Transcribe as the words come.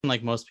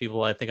Like most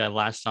people, I think I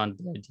latched on to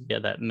the idea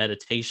that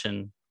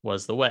meditation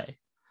was the way.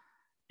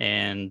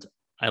 And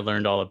I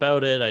learned all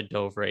about it. I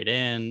dove right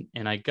in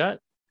and I got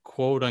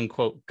quote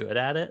unquote good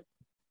at it.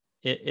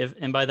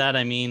 And by that,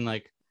 I mean,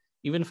 like,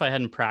 even if I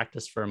hadn't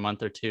practiced for a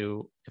month or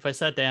two, if I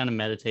sat down and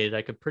meditated,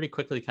 I could pretty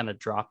quickly kind of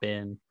drop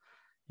in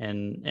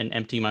and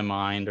empty my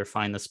mind or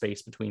find the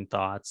space between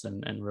thoughts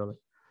and really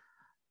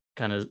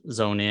kind of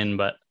zone in.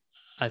 But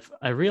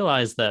I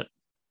realized that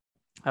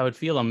I would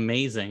feel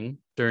amazing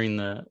during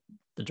the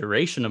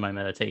duration of my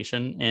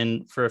meditation.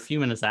 And for a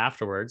few minutes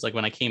afterwards, like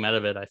when I came out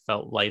of it, I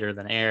felt lighter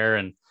than air,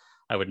 and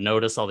I would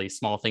notice all these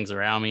small things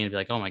around me and be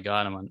like, oh my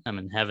God, I'm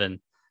in heaven.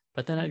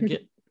 But then I'd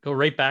go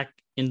right back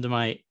into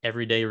my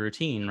everyday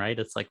routine, right?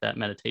 It's like that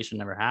meditation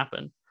never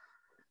happened.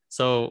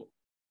 So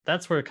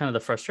that's where kind of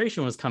the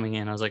frustration was coming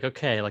in. I was like,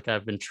 okay, like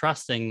I've been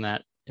trusting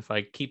that if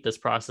I keep this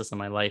process in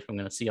my life, I'm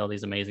going to see all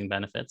these amazing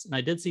benefits. And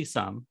I did see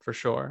some for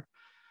sure.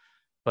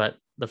 But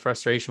the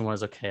frustration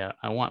was, okay,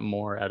 I want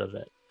more out of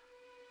it.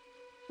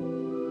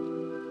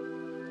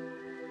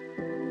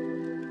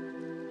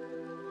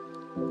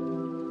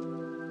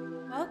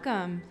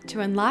 Welcome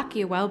to Unlock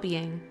Your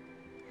Wellbeing,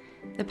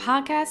 the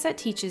podcast that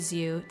teaches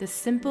you the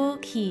simple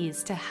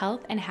keys to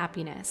health and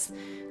happiness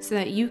so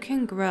that you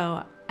can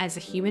grow as a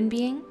human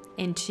being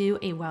into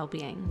a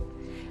well-being.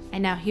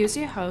 And now here's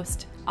your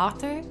host,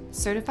 author,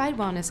 certified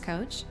wellness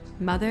coach,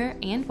 mother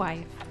and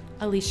wife,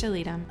 Alicia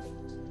Leadham.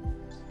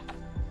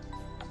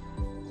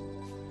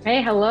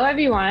 Hey, hello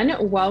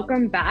everyone.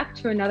 Welcome back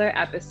to another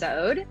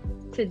episode.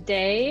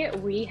 Today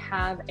we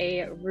have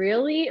a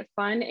really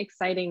fun,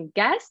 exciting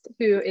guest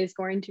who is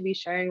going to be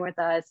sharing with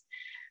us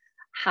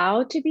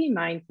how to be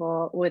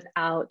mindful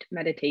without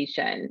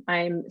meditation.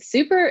 I'm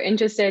super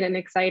interested and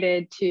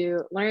excited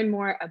to learn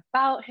more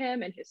about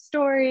him and his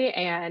story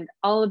and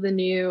all of the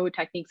new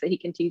techniques that he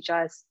can teach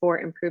us for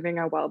improving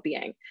our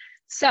well-being.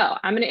 So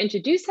I'm going to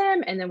introduce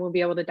him and then we'll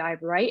be able to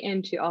dive right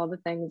into all the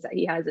things that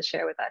he has to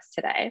share with us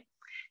today.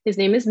 His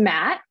name is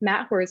Matt.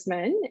 Matt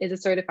Horsman is a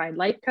certified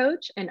life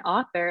coach and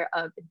author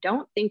of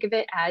Don't Think of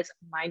It as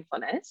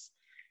Mindfulness,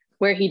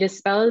 where he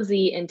dispels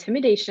the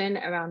intimidation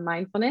around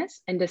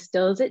mindfulness and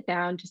distills it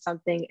down to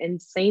something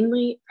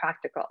insanely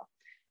practical.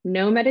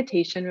 No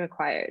meditation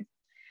required.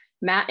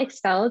 Matt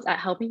excels at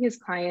helping his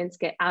clients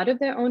get out of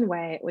their own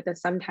way with a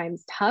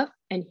sometimes tough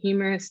and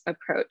humorous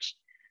approach,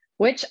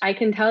 which I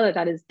can tell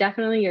that is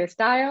definitely your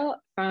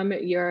style from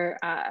your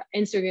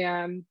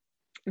Instagram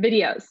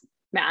videos,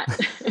 Matt,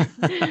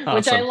 Awesome.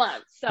 which I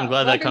love. So I'm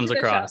glad that comes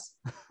across.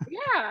 Yeah,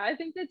 I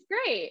think that's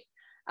great.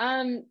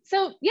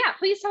 So yeah,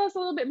 please tell us a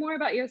little bit more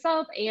about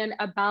yourself and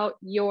about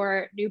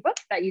your new book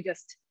that you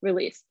just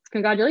released.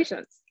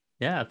 Congratulations.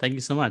 Yeah, thank you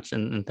so much.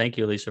 And thank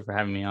you, Alicia, for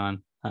having me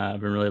on.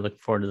 I've been really looking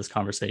forward to this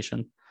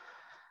conversation.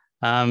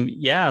 So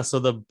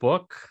the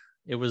book,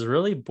 it was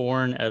really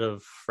born out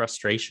of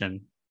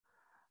frustration,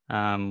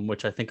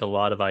 which I think a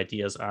lot of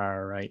ideas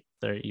are, right?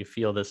 There, you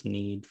feel this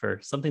need for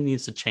something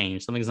needs to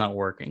change, something's not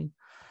working.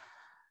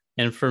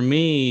 And for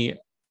me,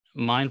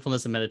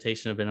 mindfulness and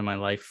meditation have been in my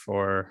life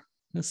for,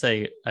 let's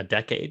say, a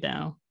decade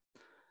now.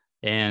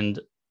 And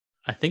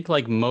I think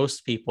like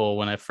most people,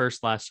 when I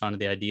first latched onto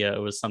the idea, it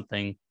was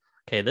something,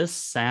 okay, this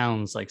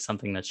sounds like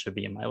something that should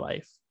be in my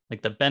life.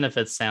 Like the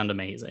benefits sound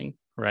amazing,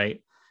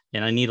 right?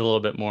 And I need a little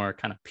bit more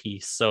kind of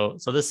peace. So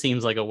this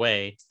seems like a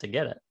way to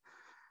get it.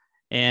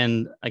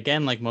 And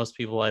again, like most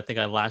people, I think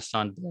I latched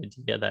on to the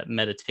idea that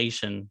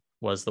meditation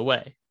was the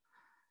way.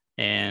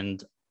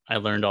 And I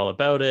learned all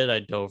about it. I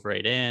dove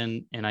right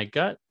in and I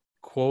got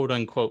quote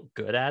unquote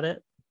good at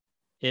it.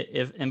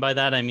 And by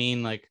that, I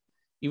mean, like,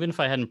 even if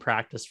I hadn't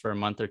practiced for a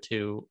month or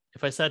two,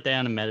 if I sat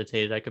down and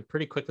meditated, I could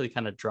pretty quickly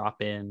kind of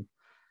drop in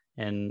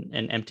and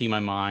empty my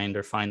mind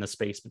or find the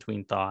space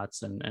between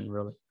thoughts and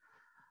really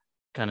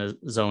kind of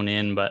zone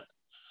in. But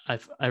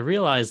I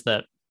realized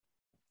that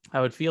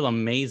I would feel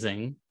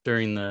amazing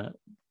during the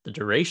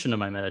duration of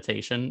my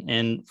meditation.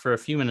 And for a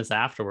few minutes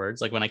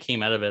afterwards, like when I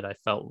came out of it, I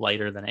felt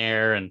lighter than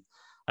air, and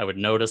I would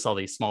notice all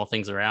these small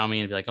things around me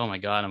and be like, oh my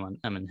God,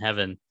 I'm in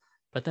heaven.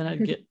 But then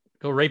I'd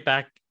go right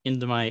back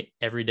into my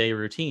everyday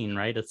routine,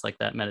 right? It's like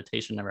that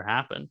meditation never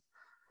happened.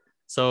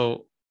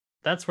 So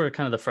that's where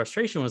kind of the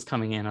frustration was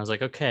coming in. I was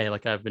like, okay,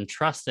 like I've been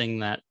trusting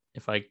that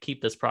if I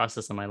keep this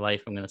process in my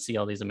life, I'm going to see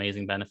all these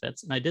amazing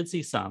benefits. And I did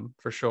see some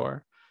for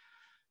sure.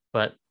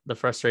 But the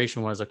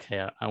frustration was,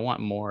 okay, I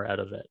want more out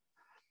of it.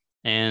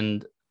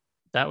 And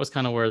that was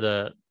kind of where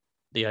the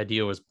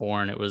idea was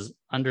born. It was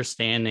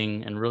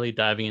understanding and really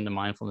diving into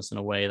mindfulness in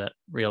a way that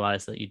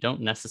realized that you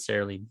don't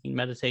necessarily need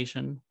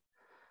meditation.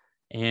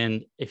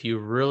 And if you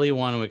really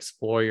want to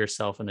explore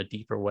yourself in a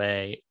deeper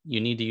way,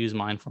 you need to use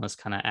mindfulness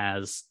kind of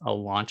as a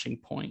launching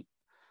point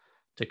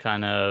to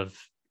kind of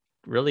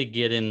really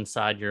get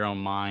inside your own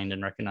mind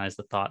and recognize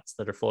the thoughts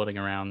that are floating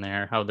around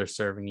there, how they're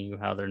serving you,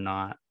 how they're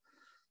not.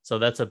 So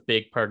that's a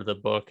big part of the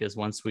book, is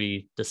once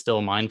we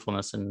distill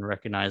mindfulness and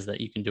recognize that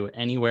you can do it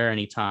anywhere,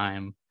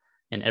 anytime,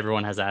 and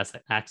everyone has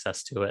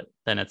access to it,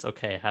 then it's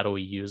okay. How do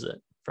we use it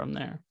from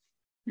there?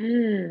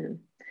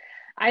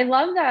 I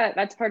love that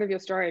that's part of your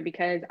story,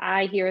 because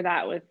I hear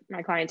that with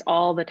my clients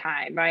all the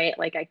time, right?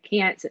 Like I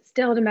can't sit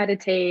still to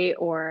meditate,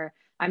 or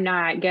I'm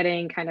not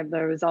getting kind of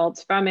the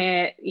results from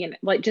it. You know,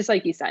 like just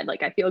like you said,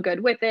 like I feel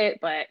good with it,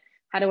 but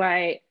how do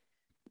I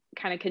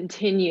kind of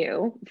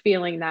continue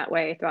feeling that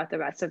way throughout the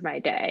rest of my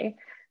day?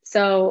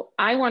 So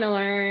I want to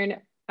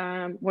learn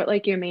what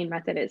like your main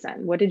method is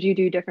then. What did you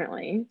do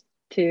differently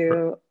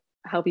to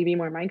help you be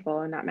more mindful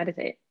and not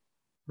meditate?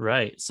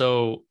 Right.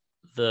 So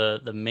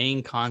the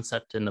main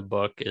concept in the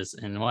book is,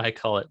 and why I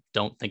call it,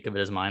 don't think of it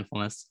as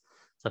mindfulness.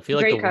 So I feel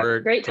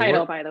like Great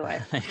title, by the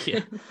way. Thank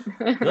you.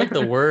 I feel like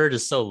the word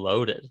is so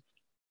loaded.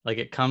 Like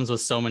it comes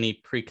with so many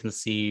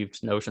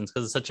preconceived notions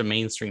because it's such a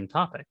mainstream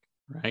topic,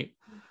 right?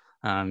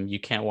 You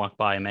can't walk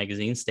by a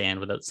magazine stand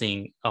without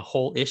seeing a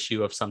whole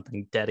issue of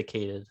something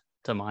dedicated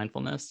to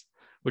mindfulness,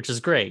 which is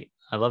great.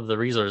 I love the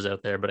resources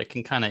out there, but it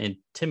can kind of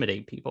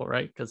intimidate people,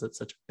 right? Because it's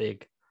such a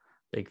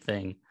big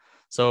thing.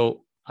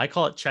 So I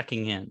call it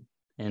checking in.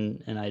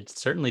 And I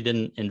certainly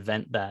didn't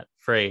invent that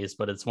phrase,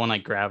 but it's one I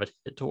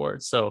gravitated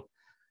towards. So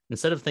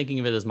instead of thinking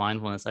of it as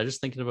mindfulness, I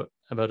just think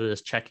about it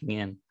as checking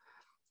in.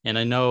 And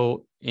I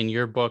know in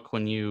your book,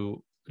 when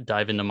you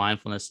dive into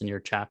mindfulness in your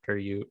chapter,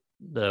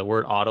 the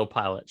word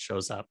autopilot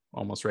shows up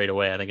almost right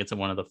away. I think it's in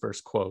one of the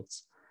first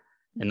quotes.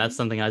 And that's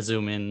something I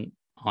zoom in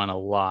on a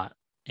lot.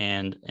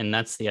 And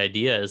that's the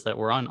idea, is that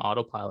we're on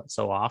autopilot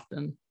so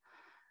often.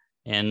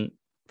 And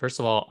first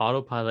of all,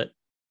 autopilot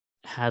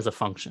has a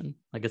function.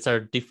 Like it's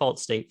our default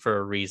state for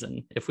a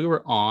reason. If we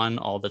were on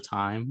all the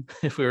time,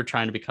 if we were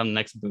trying to become the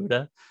next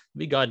Buddha, it'd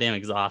be goddamn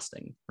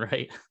exhausting,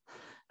 right?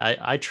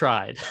 I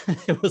tried.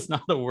 It was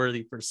not a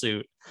worthy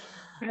pursuit.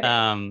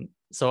 Right.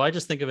 So I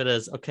just think of it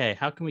as, okay,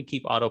 how can we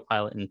keep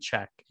autopilot in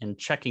check? And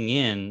checking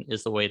in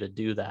is the way to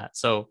do that.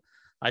 So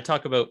I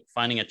talk about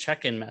finding a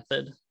check-in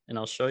method, and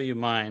I'll show you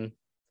mine.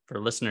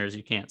 For listeners,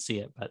 you can't see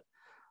it, but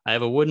I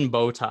have a wooden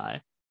bow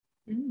tie.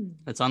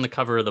 It's on the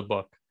cover of the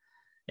book.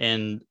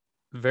 And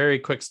very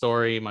quick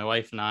story, my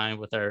wife and I,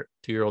 with our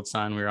 2-year-old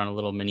son, we were on a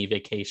little mini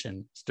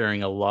vacation. It's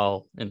during a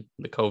lull in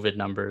the COVID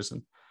numbers,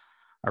 and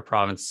our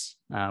province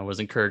was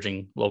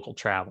encouraging local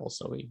travel.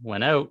 So we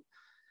went out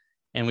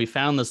and we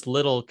found this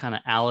little kind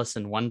of Alice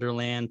in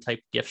Wonderland type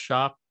gift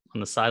shop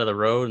on the side of the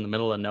road in the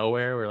middle of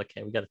nowhere. We're like,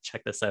 hey, we got to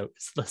check this out.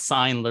 The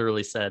sign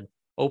literally said,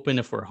 open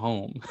if we're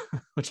home,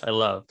 which I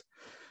loved.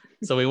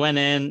 So we went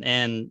in,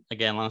 and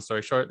again, long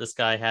story short, this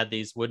guy had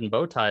these wooden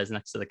bow ties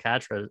next to the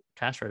cash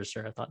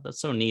register. I thought,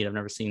 that's so neat. I've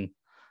never seen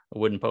a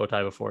wooden bow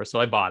tie before. So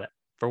I bought it.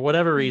 For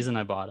whatever reason,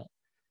 I bought it.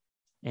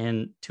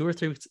 And 2 or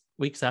 3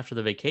 weeks after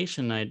the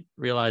vacation, I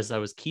realized I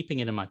was keeping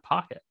it in my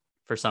pocket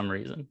for some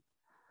reason.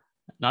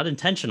 Not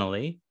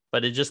intentionally,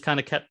 but it just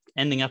kind of kept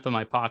ending up in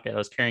my pocket. I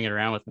was carrying it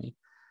around with me.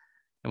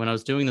 And when I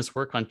was doing this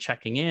work on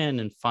checking in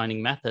and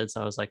finding methods,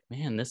 I was like,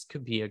 man, this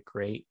could be a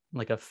great,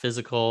 like a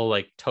physical,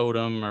 like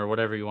totem or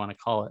whatever you want to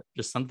call it,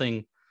 just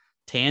something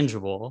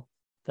tangible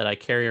that I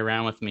carry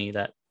around with me,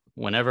 that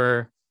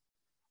whenever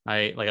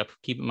I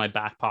keep in my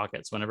back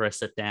pockets, whenever I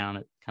sit down,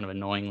 it kind of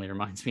annoyingly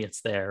reminds me it's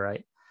there,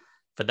 right?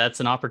 But that's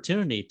an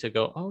opportunity to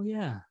go, oh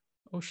yeah,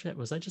 oh shit,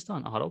 was I just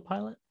on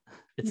autopilot?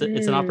 It's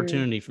an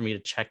opportunity for me to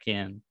check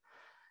in.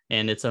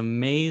 And it's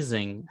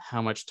amazing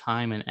how much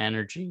time and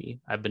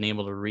energy I've been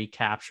able to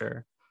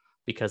recapture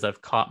because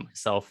I've caught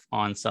myself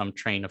on some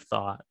train of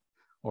thought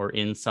or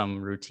in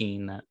some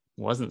routine that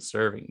wasn't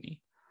serving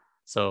me.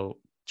 So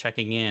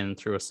checking in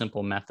through a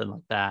simple method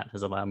like that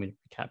has allowed me to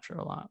recapture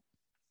a lot.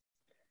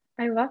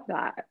 I love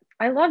that.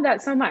 I love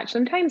that so much.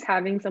 Sometimes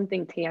having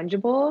something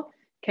tangible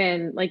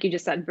can, like you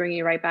just said, bring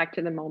you right back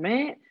to the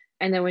moment.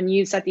 And then when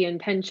you set the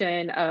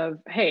intention of,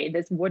 hey,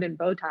 this wooden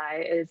bow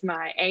tie is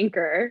my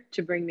anchor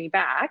to bring me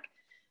back,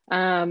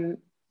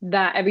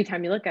 that every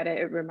time you look at it,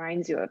 it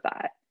reminds you of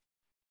that.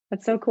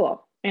 That's so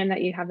cool. And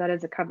that you have that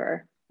as a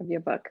cover of your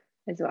book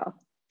as well.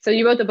 So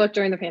you wrote the book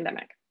during the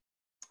pandemic.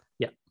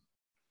 Yeah.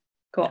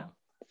 Cool. Yeah.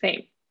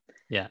 Same.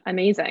 Yeah.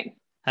 Amazing.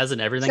 Hasn't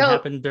everything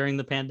happened during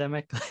the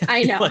pandemic?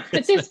 I know.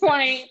 At this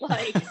point,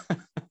 like,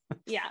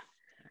 yeah.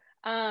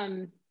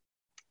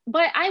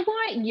 But I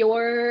want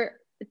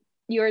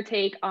your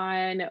take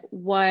on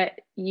what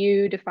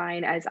you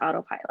define as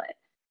autopilot.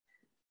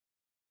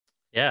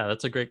 Yeah,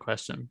 that's a great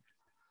question.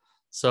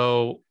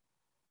 So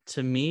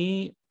to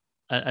me,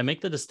 I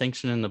make the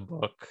distinction in the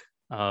book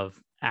of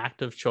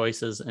active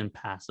choices and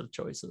passive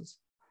choices,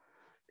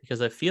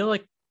 because I feel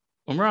like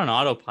when we're on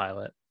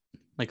autopilot,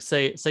 like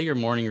say your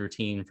morning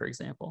routine, for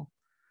example,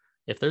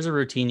 if there's a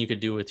routine you could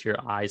do with your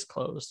eyes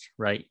closed,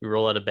 right? You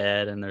roll out of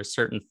bed and there's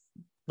certain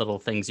little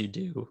things you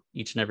do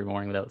each and every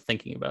morning without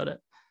thinking about it,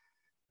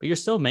 but you're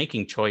still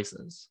making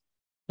choices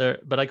there.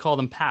 But I call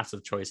them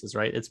passive choices,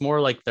 right? It's more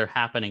like they're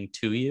happening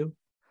to you,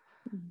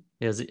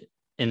 because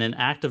in an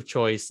active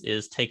choice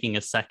is taking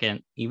a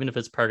second, even if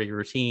it's part of your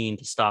routine,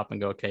 to stop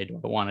and go, okay, do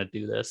I want to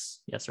do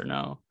this? Yes or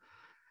no?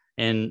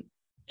 And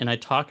I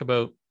talk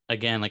about,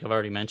 again, like I've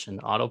already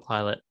mentioned,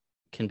 autopilot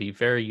can be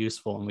very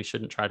useful and we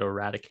shouldn't try to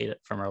eradicate it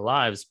from our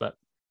lives. But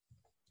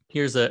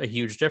here's a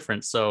huge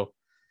difference. So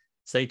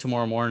say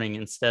tomorrow morning,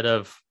 instead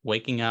of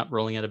waking up,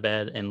 rolling out of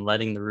bed, and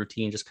letting the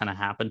routine just kind of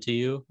happen to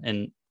you,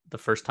 and the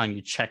first time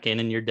you check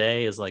in your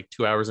day is like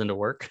 2 hours into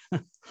work,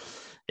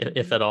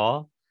 if at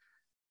all,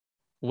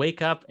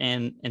 wake up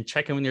and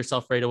check in with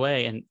yourself right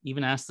away, and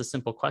even ask the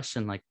simple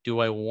question, like, do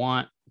I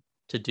want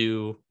to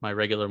do my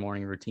regular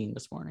morning routine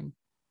this morning?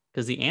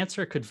 Because the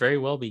answer could very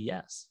well be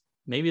yes.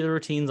 Maybe the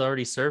routine's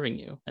already serving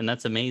you, and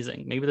that's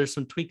amazing. Maybe there's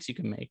some tweaks you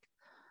can make,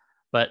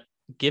 but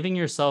giving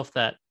yourself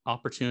that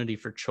opportunity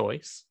for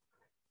choice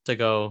to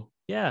go,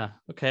 yeah,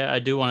 okay, I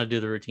do want to do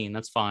the routine,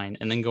 that's fine,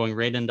 and then going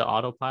right into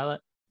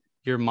autopilot,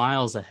 you're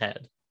miles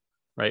ahead,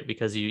 right?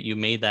 Because you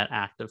made that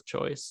active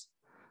choice.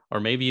 Or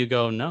maybe you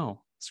go,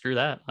 no, screw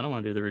that, I don't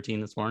want to do the routine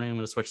this morning, I'm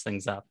going to switch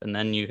things up, and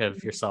then you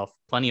have yourself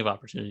plenty of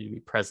opportunity to be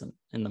present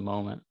in the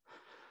moment.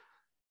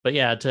 But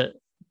yeah,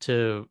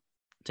 to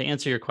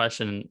answer your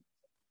question,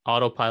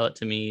 autopilot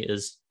to me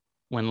is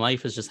when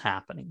life is just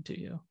happening to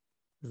you,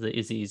 is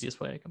the easiest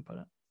way I can put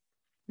it.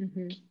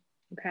 Mm-hmm.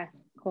 Okay,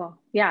 cool.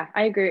 Yeah,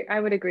 I agree. I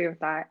would agree with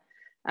that.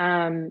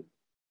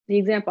 The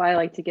example I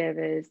like to give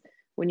is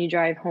when you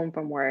drive home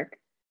from work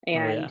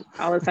and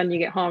all of a sudden you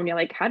get home and you're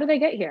like, how did I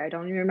get here? I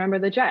don't even remember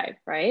the drive,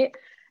 right?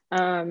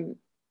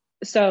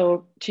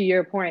 So to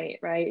your point,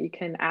 right, you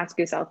can ask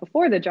yourself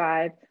before the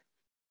drive,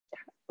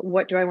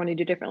 what do I want to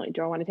do differently?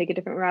 Do I want to take a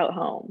different route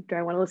home? Do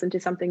I want to listen to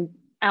something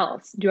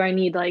else? Do I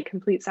need like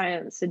complete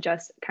silence to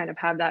just kind of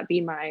have that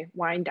be my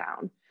wind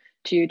down,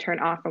 to turn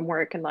off from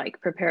work and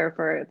like prepare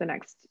for the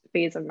next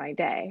phase of my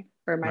day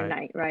or my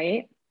night,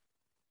 right?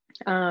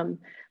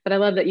 But I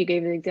love that you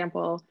gave the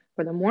example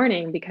for the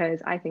morning,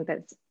 because I think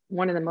that's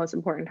one of the most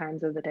important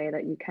times of the day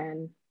that you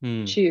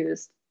can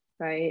choose,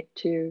 right?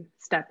 To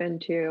step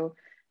into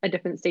a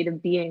different state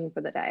of being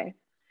for the day.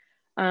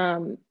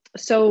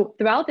 So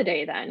throughout the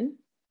day then,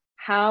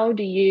 how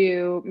do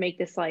you make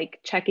this like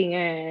checking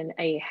in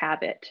a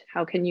habit?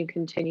 How can you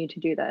continue to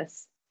do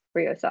this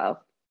for yourself?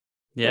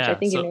 Yeah, which I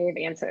think so you may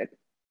have answered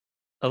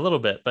a little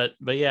bit, but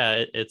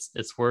yeah,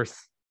 it's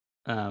worth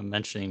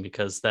mentioning,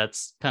 because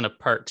that's kind of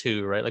part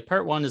two, right? Like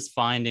part one is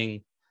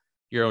finding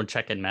your own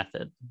check-in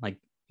method. Like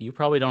you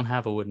probably don't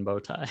have a wooden bow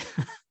tie,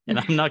 and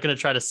I'm not going to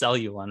try to sell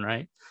you one,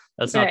 right?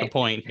 That's not the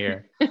point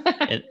here.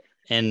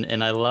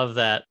 And I love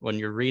that when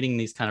you're reading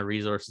these kind of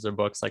resources or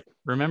books, like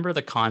remember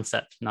the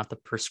concept, not the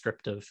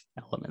prescriptive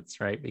elements,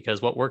 right?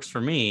 Because what works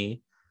for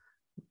me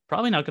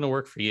probably not going to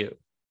work for you.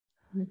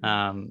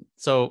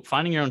 So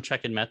finding your own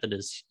check-in method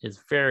is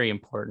very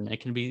important.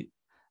 It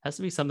has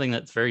to be something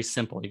that's very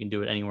simple. You can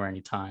do it anywhere,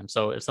 anytime.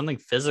 So if something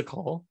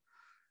physical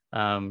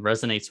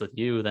resonates with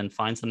you, then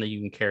find something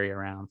you can carry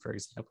around, for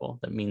example,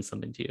 that means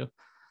something to you.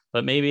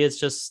 But maybe it's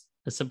just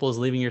as simple as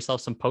leaving yourself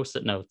some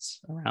Post-it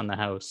notes around the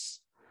house.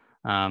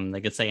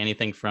 They could say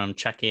anything from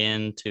check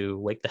in to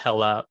wake the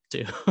hell up to,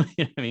 you know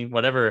what I mean,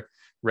 whatever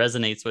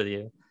resonates with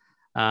you.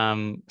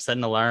 Set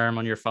an alarm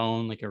on your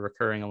phone, like a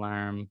recurring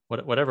alarm,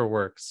 whatever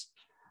works.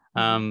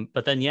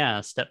 But then,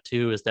 yeah, step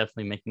two is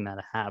definitely making that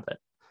a habit.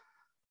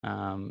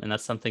 And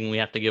that's something we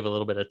have to give a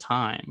little bit of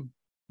time,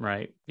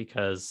 right?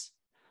 Because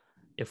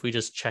if we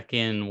just check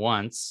in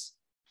once,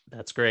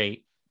 that's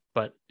great.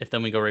 But if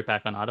then we go right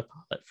back on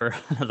autopilot for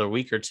another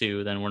week or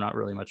two, then we're not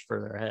really much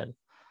further ahead.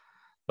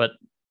 But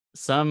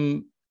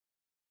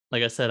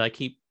like I said, I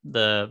keep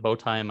the bow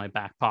tie in my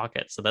back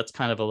pocket. So that's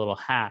kind of a little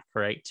hack,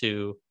 right?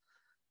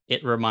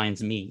 It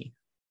reminds me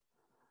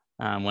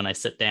when I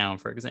sit down,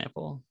 for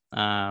example.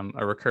 A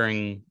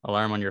recurring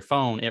alarm on your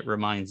phone, it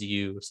reminds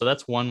you. So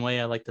that's one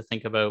way I like to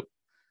think about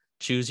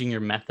choosing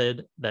your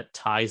method that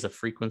ties a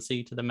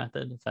frequency to the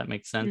method, if that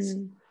makes sense.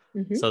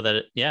 So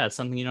that, it's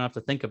something you don't have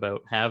to think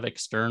about. Have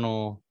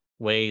external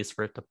ways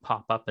for it to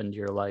pop up into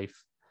your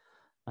life.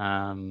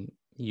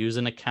 Use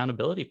an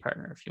accountability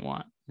partner if you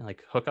want.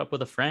 Like hook up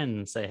with a friend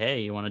and say,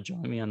 hey, you want to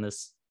join me on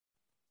this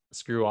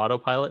screw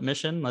autopilot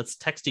mission? Let's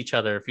text each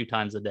other a few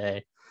times a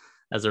day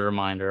as a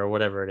reminder, or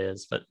whatever it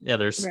is. But yeah,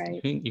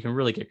 you can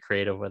really get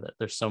creative with it.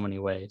 There's so many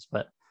ways,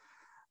 but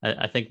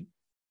I think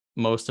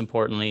most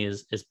importantly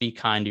is be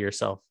kind to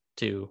yourself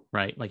too,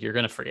 right? Like you're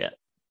going to forget.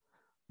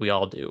 We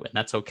all do, and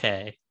that's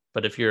okay.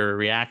 But if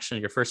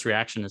your first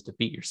reaction is to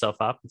beat yourself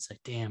up and say,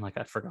 damn, like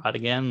I forgot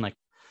again, like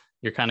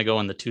you're kind of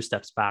going the 2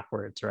 steps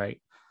backwards,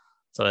 right?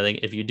 So I think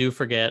if you do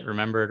forget,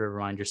 remember to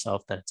remind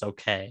yourself that it's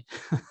okay.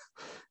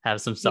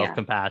 Have some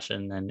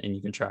self-compassion, and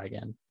you can try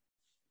again.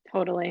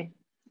 Totally.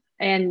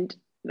 And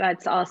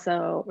that's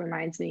also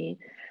reminds me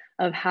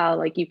of how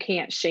like you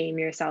can't shame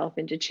yourself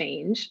into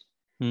change.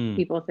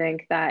 People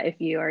think that if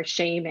you are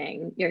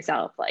shaming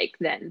yourself, like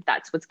then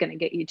that's what's going to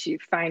get you to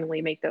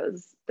finally make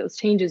those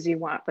changes you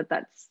want. But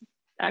that's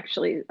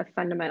actually a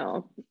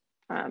fundamental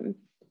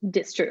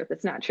distruth.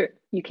 It's not true.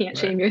 You can't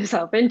shame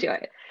yourself into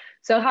it.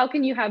 So how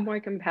can you have more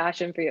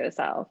compassion for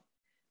yourself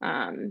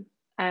and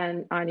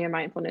on your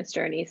mindfulness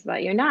journey, so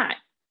that you're not,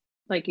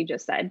 like you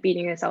just said,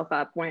 beating yourself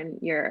up when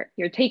you're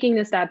taking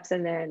the steps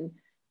and then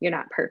you're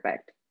not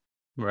perfect?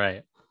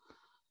 Right.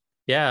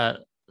 Yeah.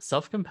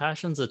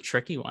 Self-compassion's a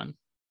tricky one.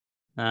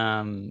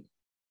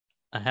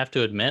 I have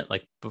to admit,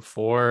 like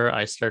before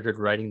I started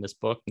writing this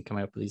book and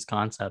coming up with these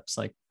concepts,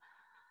 like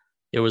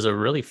it was a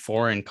really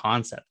foreign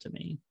concept to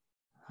me.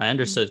 I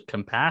understood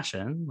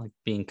compassion, like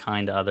being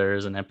kind to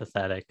others and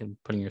empathetic and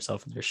putting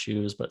yourself in their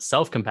shoes, but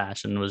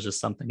self-compassion was just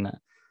something that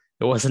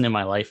it wasn't in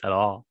my life at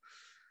all.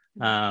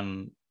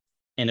 And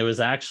it was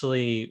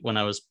actually when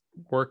I was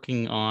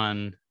working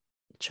on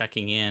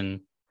checking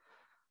in,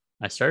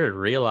 I started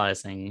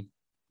realizing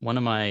one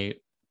of my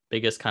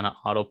biggest kind of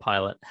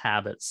autopilot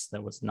habits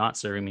that was not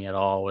serving me at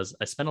all was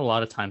I spent a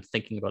lot of time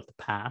thinking about the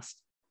past.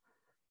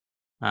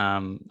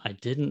 I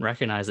didn't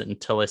recognize it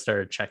until I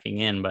started checking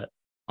in, but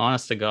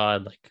honest to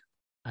God, like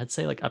I'd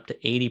say like up to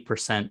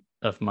 80%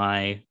 of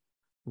my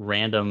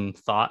random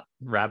thought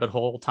rabbit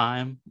hole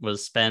time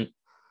was spent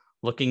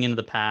looking into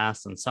the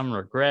past and some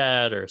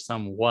regret or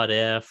some what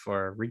if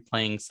or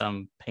replaying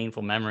some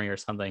painful memory or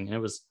something. And it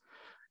was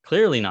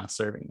clearly not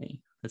serving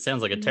me. It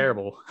sounds like a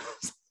terrible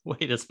way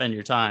to spend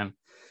your time,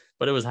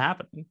 but it was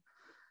happening.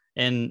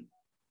 And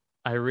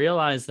I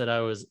realized that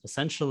I was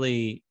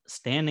essentially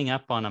standing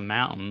up on a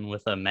mountain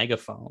with a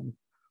megaphone,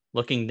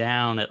 looking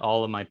down at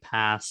all of my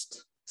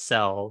past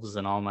selves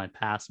and all my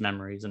past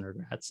memories and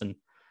regrets, and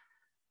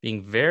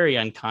being very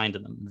unkind to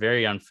them,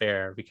 very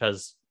unfair,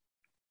 because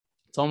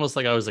it's almost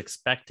like I was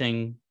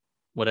expecting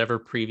whatever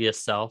previous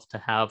self to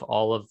have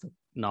all of the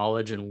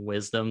knowledge and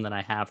wisdom that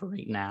I have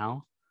right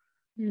now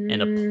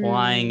and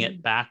applying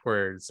it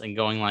backwards and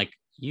going like,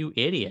 you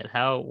idiot,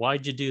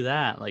 why'd you do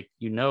that? Like,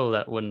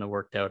 that wouldn't have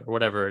worked out or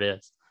whatever it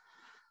is.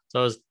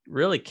 So I was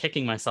really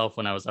kicking myself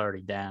when I was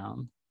already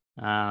down.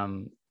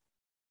 And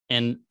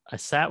I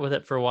sat with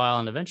it for a while,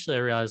 and eventually I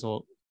realized,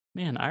 well,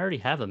 man, I already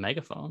have a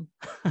megaphone,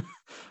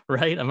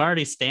 right? I'm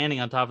already standing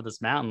on top of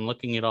this mountain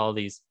looking at all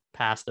these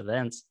past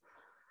events.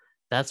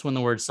 That's when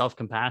the word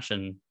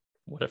self-compassion,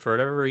 for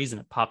whatever reason,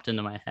 it popped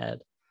into my head.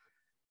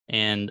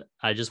 And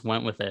I just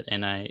went with it.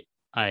 And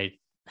I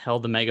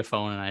held the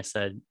megaphone and I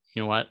said,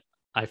 you know what?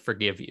 I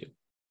forgive you.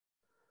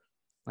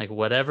 Like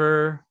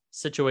whatever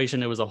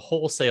situation, it was a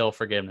wholesale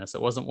forgiveness.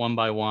 It wasn't one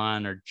by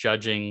one or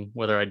judging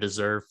whether I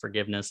deserve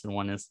forgiveness in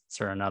one instance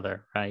or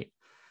another, right?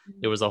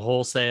 It was a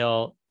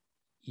wholesale,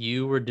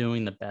 you were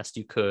doing the best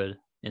you could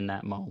in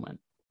that moment.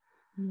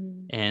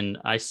 And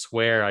I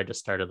swear I just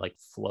started like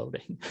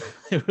floating.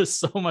 It was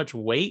so much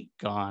weight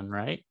gone,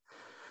 right?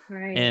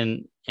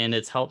 And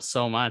it's helped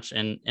so much.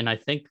 And I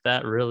think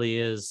that really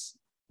is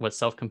what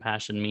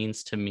self-compassion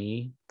means to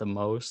me the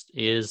most,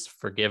 is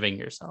forgiving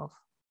yourself.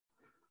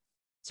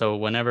 So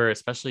whenever,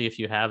 especially if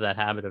you have that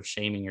habit of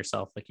shaming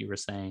yourself, like you were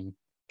saying,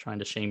 trying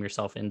to shame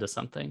yourself into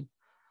something,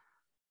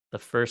 the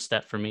first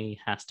step for me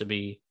has to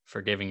be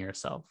forgiving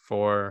yourself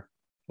for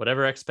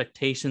whatever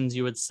expectations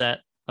you would set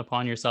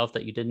upon yourself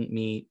that you didn't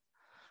meet,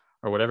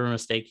 or whatever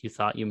mistake you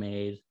thought you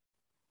made.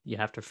 You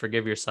have to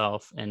forgive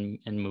yourself and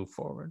move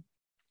forward.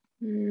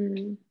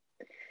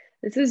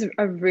 This is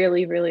a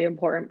really, really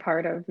important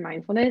part of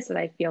mindfulness that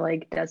I feel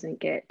like doesn't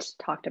get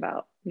talked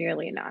about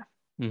nearly enough.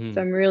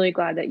 So I'm really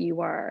glad that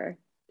you are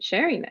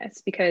sharing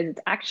this, because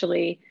it's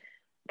actually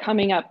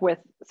coming up with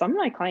some of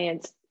my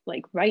clients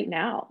like right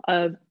now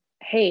of,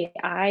 hey,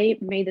 I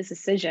made this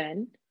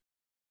decision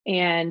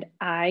and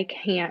I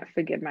can't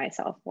forgive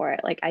myself for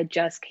it. Like I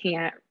just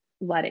can't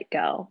let it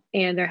go.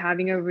 And they're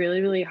having a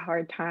really, really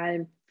hard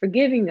time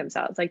forgiving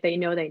themselves. Like they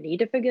know they need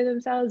to forgive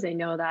themselves. They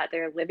know that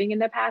they're living in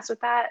the past with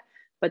that,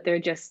 but they're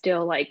just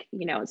still like,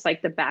 it's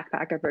like the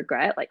backpack of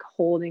regret, like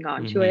holding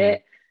on to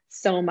it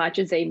so much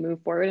as they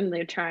move forward, and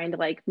they're trying to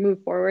like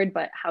move forward.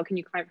 But how can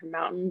you climb a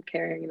mountain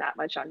carrying that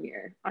much on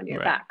your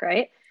back,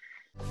 right?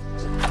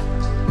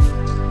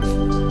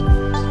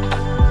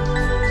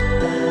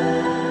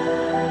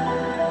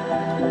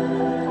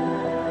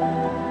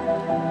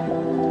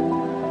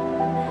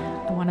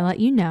 I want to let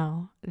you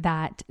know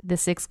that the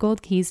 6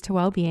 Gold Keys to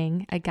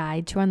Wellbeing, a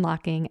guide to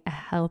unlocking a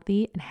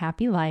healthy and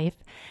happy life,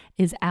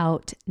 is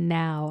out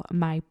now.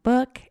 My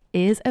book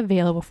is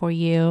available for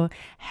you.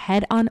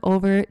 Head on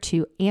over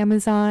to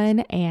Amazon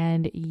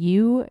and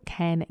you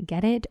can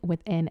get it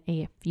within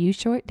a few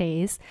short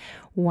days.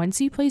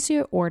 Once you place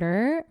your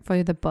order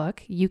for the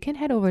book, you can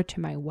head over to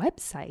my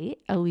website,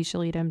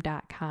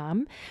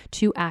 alicialeadham.com,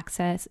 to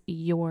access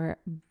your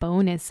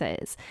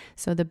bonuses.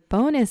 So the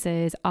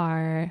bonuses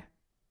are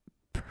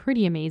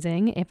pretty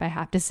amazing, if I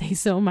have to say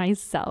so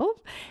myself.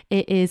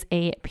 It is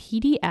a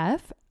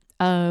PDF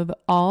of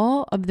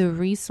all of the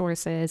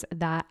resources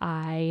that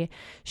I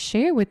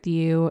share with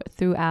you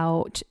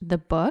throughout the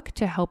book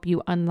to help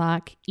you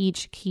unlock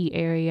each key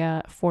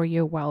area for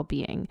your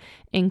well-being,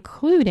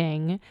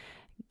 including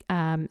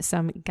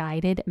some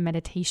guided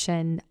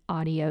meditation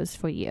audios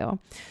for you.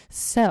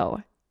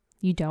 So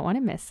you don't want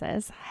to miss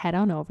this. Head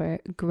on over,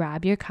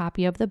 grab your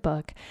copy of the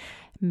book.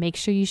 Make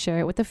sure you share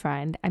it with a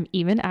friend. I'm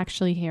even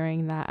actually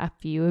hearing that a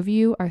few of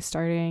you are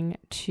starting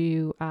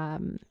to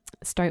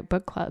start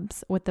book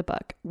clubs with the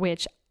book,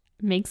 which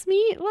makes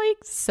me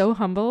like so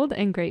humbled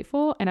and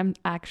grateful. And I'm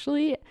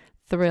actually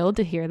thrilled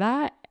to hear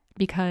that,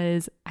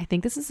 because I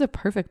think this is a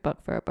perfect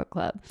book for a book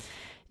club.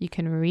 You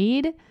can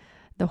read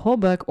the whole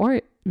book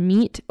or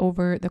meet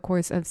over the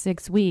course of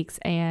 6 weeks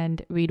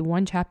and read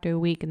one chapter a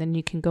week. And then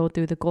you can go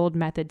through the gold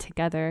method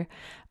together,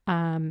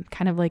 kind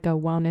of like a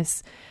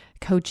wellness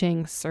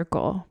coaching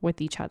circle with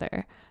each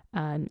other,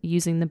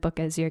 using the book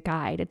as your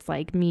guide. It's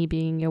like me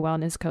being your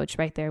wellness coach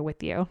right there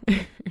with you.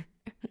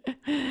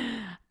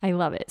 I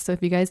love it. So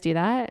if you guys do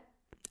that,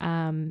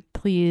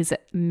 please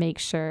make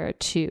sure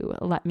to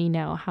let me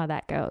know how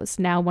that goes.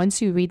 Now,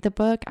 once you read the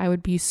book, I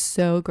would be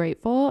so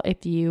grateful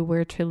if you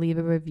were to leave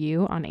a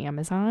review on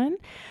Amazon.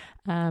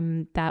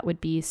 That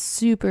would be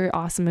super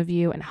awesome of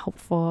you and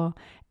helpful.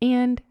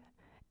 And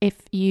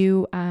if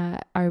you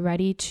are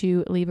ready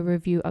to leave a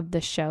review of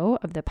the show,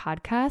 of the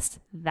podcast,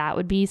 that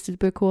would be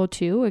super cool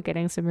too. We're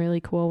getting some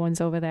really cool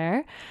ones over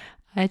there.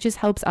 It just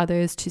helps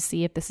others to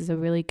see if this is a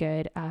really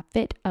good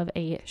fit of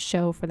a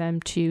show for them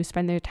to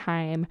spend their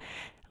time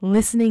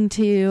listening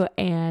to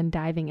and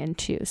diving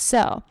into.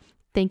 So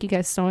thank you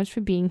guys so much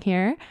for being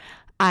here.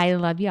 I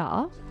love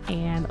y'all,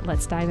 and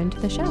let's dive into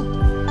the show.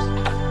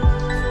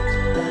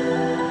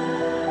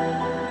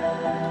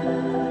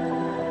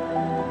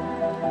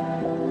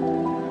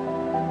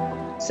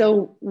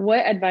 So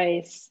what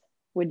advice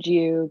would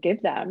you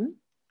give them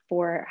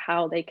for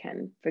how they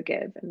can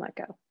forgive and let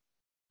go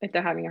if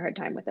they're having a hard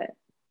time with it?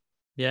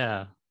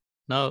 Yeah,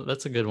 no,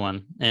 that's a good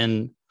one.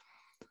 And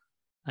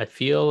I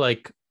feel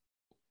like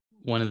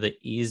one of the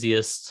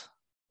easiest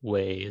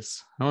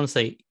ways, I don't want to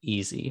say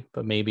easy,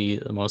 but maybe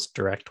the most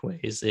direct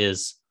ways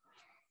is,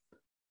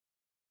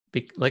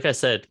 like I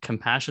said,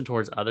 compassion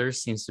towards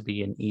others seems to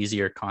be an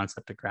easier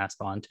concept to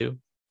grasp onto.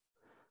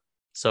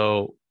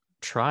 So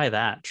try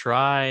that.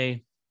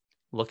 Try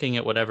looking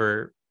at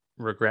whatever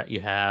regret you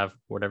have,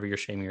 whatever you're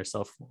shaming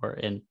yourself for,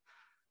 and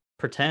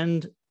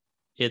pretend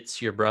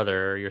it's your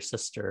brother or your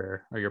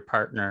sister or your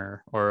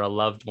partner or a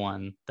loved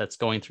one that's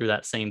going through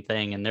that same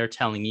thing, and they're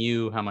telling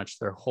you how much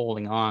they're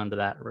holding on to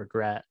that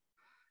regret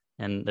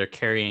and they're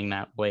carrying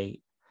that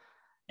weight,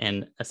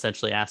 and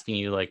essentially asking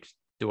you, like,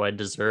 do I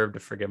deserve to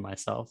forgive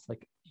myself?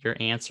 Like, your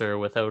answer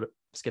without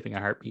skipping a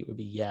heartbeat would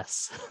be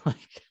yes.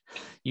 Like,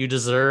 you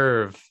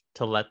deserve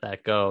to let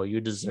that go.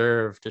 You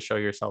deserve to show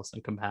yourself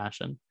some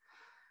compassion.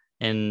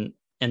 And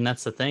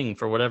that's the thing,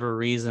 for whatever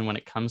reason, when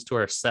it comes to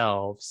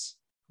ourselves,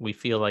 we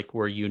feel like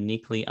we're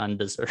uniquely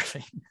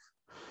undeserving.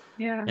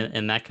 Yeah.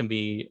 And that can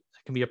be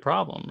a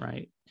problem,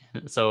 right?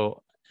 And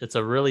so it's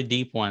a really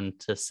deep one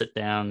to sit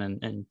down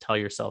and tell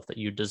yourself that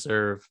you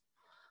deserve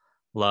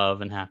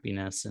love and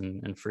happiness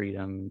and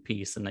freedom and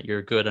peace, and that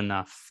you're good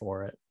enough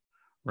for it,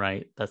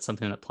 right? That's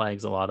something that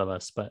plagues a lot of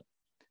us. But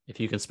if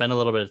you can spend a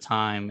little bit of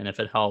time, and if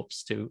it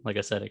helps to, like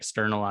I said,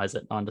 externalize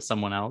it onto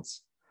someone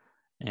else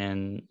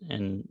and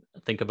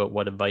think about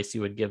what advice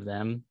you would give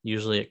them,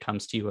 usually it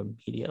comes to you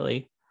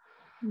immediately.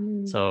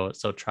 So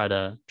try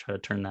to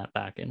turn that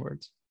back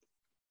inwards.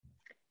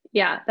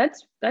 Yeah,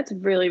 that's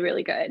really,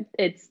 really good.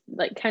 It's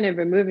like kind of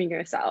removing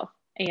yourself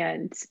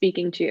and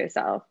speaking to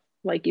yourself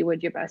like you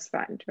would your best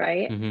friend,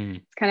 right? Mm-hmm.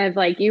 It's kind of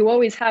like you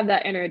always have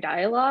that inner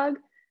dialogue.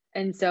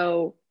 And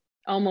so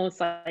almost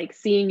like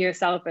seeing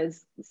yourself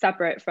as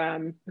separate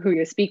from who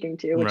you're speaking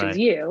to, which is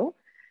you.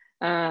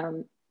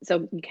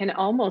 So you can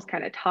almost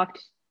kind of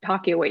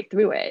talk your way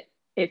through it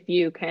if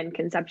you can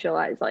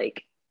conceptualize,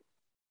 like,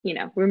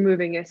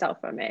 removing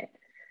yourself from it,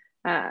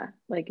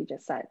 like you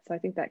just said. So I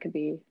think that could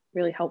be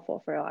really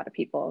helpful for a lot of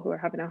people who are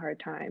having a hard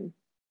time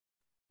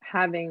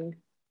having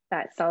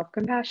that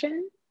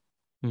self-compassion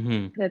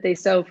that they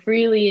so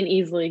freely and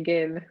easily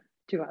give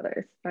to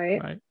others,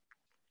 right?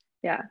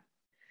 Yeah.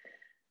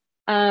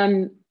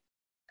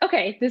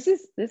 Okay, this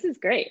is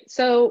great.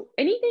 So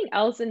anything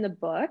else in the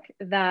book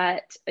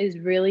that is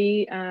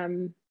really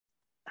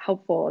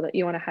helpful that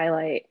you want to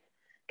highlight?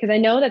 Because I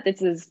know that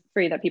this is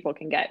free, that people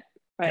can get,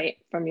 right,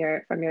 from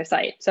your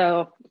site.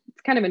 So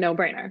it's kind of a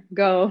no-brainer.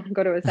 Go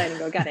to a site and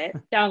go get it,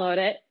 download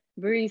it,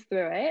 breeze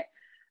through it.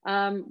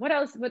 What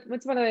else?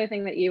 What's one other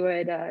thing that you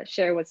would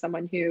share with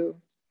someone who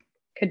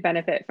could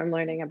benefit from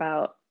learning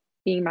about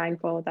being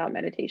mindful without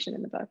meditation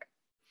in the book?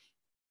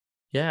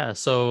 Yeah.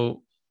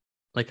 So,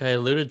 like I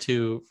alluded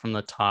to from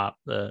the top,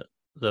 the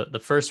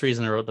first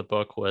reason I wrote the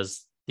book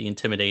was the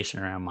intimidation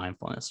around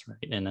mindfulness,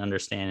 right? And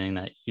understanding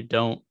that you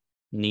don't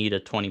need a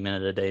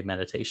 20-minute a day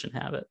meditation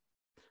habit.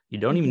 You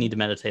don't even need to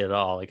meditate at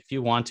all. Like, if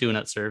you want to and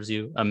it serves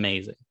you,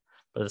 amazing,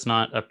 but it's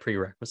not a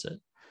prerequisite.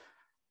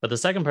 But the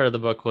second part of the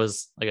book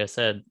was, like I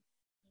said,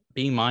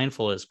 being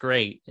mindful is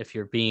great if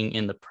you're being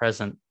in the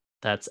present.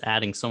 That's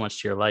adding so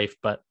much to your life,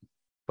 but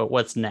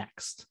what's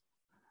next,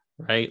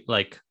 right?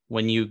 Like,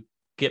 when you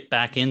get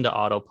back into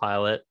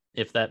autopilot,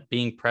 if that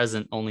being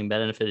present only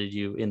benefited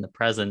you in the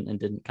present and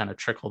didn't kind of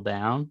trickle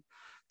down,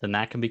 then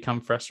that can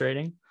become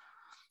frustrating.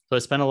 So I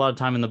spent a lot of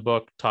time in the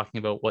book talking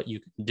about what you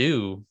can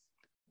do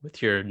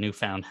with your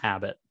newfound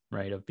habit,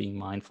 right, of being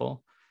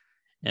mindful.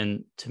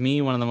 And to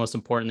me, one of the most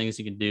important things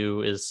you can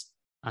do is,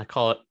 I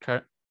call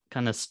it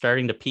kind of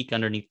starting to peek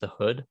underneath the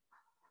hood,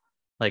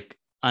 like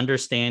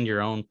understand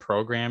your own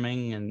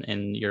programming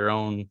and your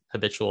own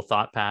habitual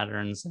thought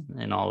patterns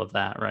and all of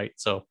that, right?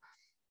 So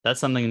that's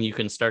something you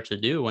can start to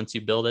do once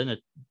you build in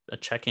a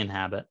check-in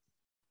habit.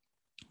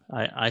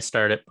 I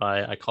start it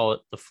by, I call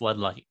it the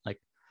floodlight. Like,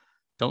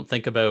 don't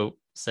think about,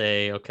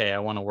 say, okay, I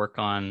want to work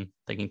on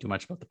thinking too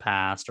much about the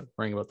past or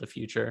worrying about the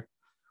future.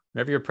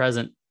 Whenever you're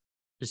present,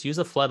 just use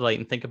a floodlight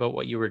and think about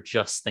what you were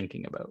just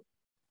thinking about,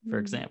 for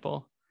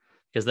example,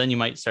 because then you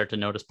might start to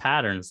notice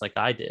patterns like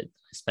I did.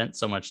 I spent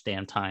so much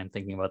damn time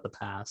thinking about the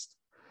past.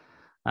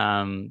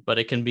 But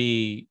it can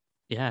be,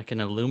 yeah, it can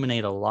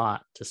illuminate a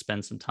lot to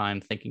spend some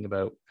time thinking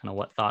about kind of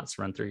what thoughts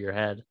run through your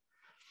head.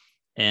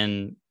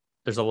 And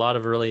there's a lot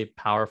of really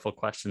powerful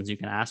questions you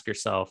can ask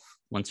yourself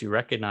once you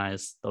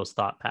recognize those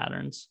thought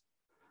patterns.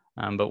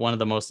 But one of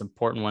the most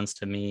important ones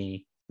to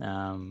me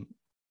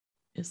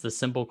is the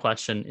simple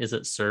question, is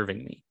it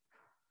serving me?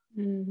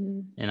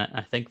 And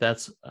I think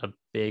that's a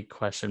big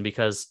question,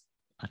 because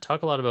I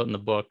talk a lot about in the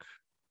book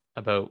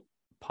about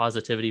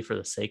positivity for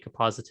the sake of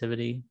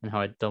positivity and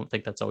how I don't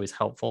think that's always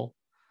helpful.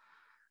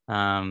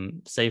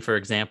 Say, for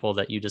example,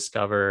 that you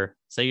discover,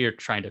 say you're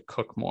trying to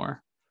cook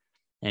more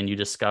and you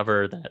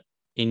discover that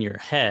in your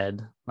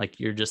head, like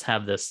you just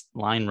have this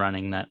line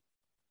running that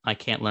I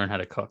can't learn how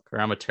to cook, or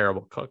I'm a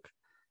terrible cook.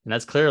 And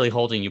that's clearly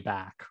holding you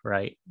back,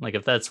 right? Like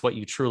if that's what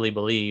you truly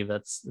believe,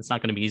 it's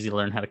not going to be easy to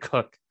learn how to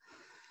cook.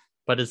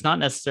 But it's not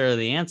necessarily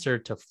the answer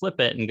to flip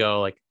it and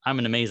go like, I'm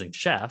an amazing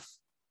chef.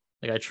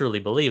 Like I truly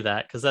believe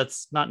that, because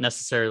that's not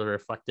necessarily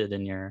reflected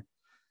in your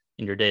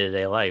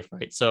day-to-day life,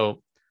 right?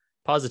 So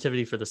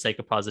positivity for the sake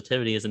of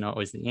positivity isn't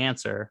always the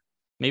answer.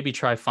 Maybe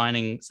try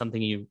finding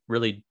something you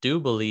really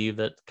do believe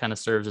that kind of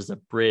serves as a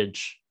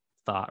bridge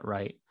thought,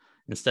 right?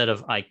 Instead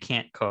of I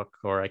can't cook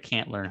or I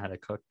can't learn how to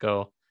cook,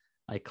 go,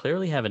 I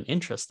clearly have an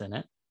interest in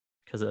it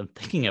because I'm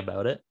thinking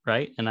about it,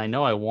 right? And I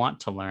know I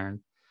want to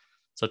learn.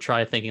 So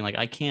try thinking like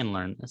I can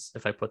learn this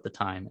if I put the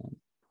time in,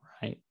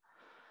 right?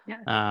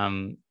 Yeah.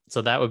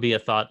 So that would be a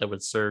thought that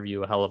would serve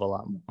you a hell of a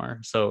lot more.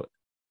 So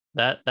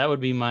that would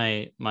be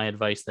my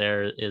advice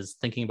there, is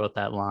thinking about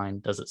that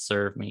line. Does it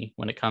serve me?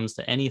 When it comes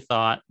to any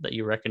thought that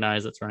you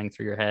recognize that's running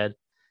through your head,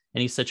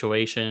 any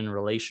situation,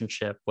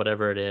 relationship,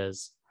 whatever it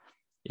is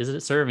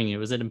it serving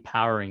you? Is it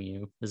empowering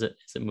you? Is it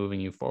moving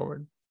you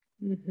forward?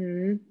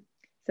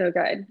 So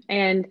good.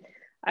 And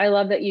I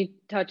love that you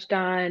touched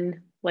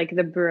on like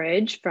the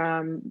bridge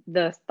from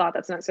the thought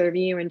that's not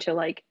serving you into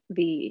like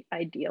the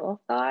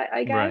ideal thought,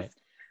 I guess, Right.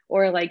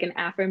 or like an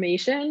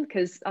affirmation.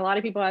 Because a lot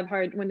of people have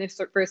hard, when they're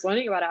first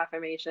learning about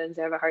affirmations,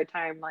 they have a hard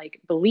time like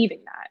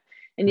believing that.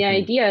 And the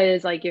Mm-hmm. idea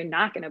is like you're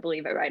not going to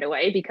believe it right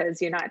away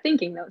because you're not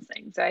thinking those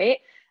things, right?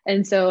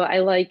 And so I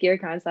like your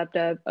concept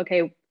of,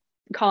 okay,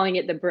 calling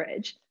it the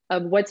bridge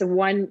of what's a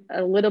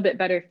little bit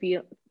better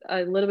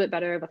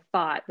of a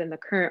thought than the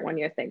current one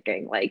you're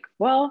thinking. Like,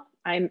 well,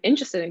 I'm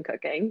interested in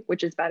cooking,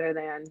 which is better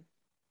than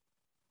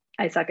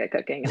I suck at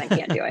cooking and I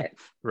can't do it.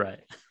 Right.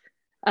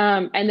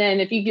 And then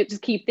if you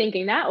just keep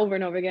thinking that over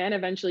and over again,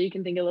 eventually you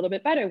can think a little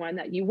bit better one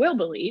that you will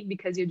believe,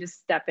 because you're just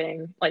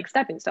stepping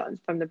stones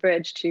from the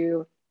bridge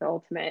to the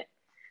ultimate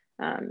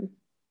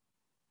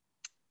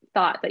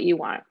thought that you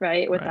want,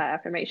 right? With Right. that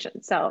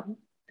affirmation. So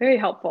very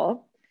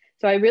helpful.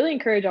 So I really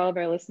encourage all of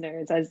our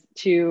listeners as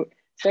to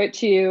start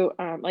to,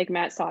 like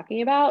Matt's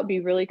talking about, be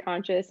really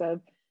conscious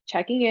of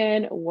checking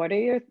in.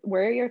 Where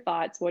are your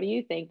thoughts? What are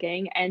you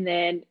thinking? And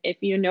then if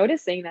you're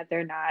noticing that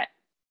they're not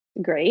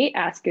great,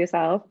 ask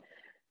yourself,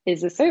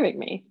 is this serving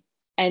me?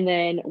 And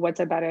then what's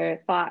a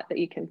better thought that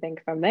you can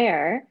think from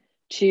there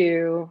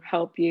to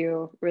help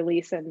you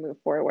release and move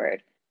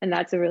forward? And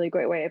that's a really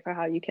great way for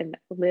how you can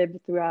live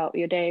throughout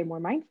your day more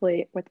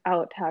mindfully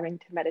without having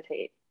to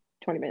meditate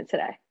 20 minutes a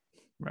day.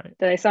 Right.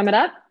 Did I sum it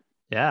up?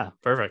 Yeah.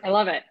 Perfect. I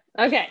love it.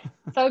 Okay.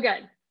 So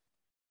good.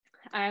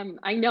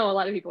 I know a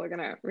lot of people are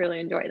going to really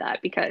enjoy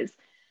that, because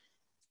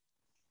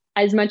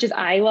as much as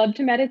I love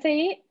to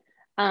meditate,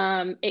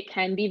 it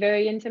can be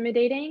very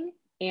intimidating.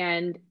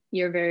 And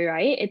you're very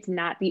right. It's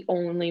not the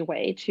only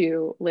way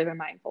to live a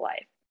mindful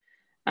life.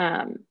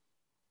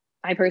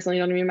 I personally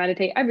don't even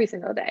meditate every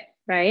single day,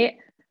 right?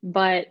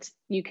 But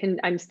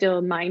I'm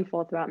still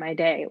mindful throughout my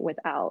day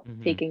without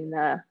Mm-hmm. taking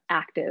the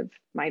active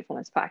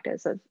mindfulness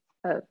practice of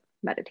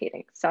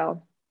meditating.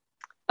 So,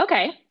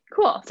 okay,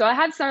 cool. So I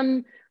have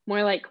some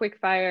more like quick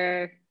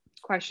fire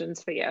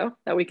questions for you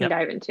that we can Yep.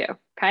 dive into.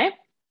 Okay.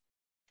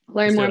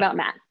 Learn Let's more do it. about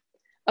Matt.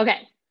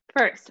 Okay.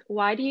 First,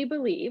 why do you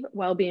believe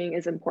well-being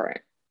is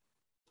important?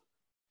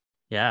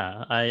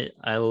 Yeah.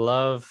 I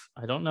love,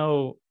 I don't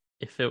know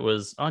if it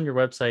was on your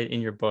website,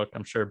 in your book,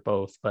 I'm sure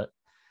both, but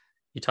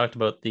you talked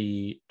about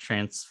the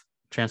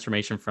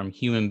transformation from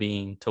human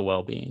being to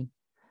well-being.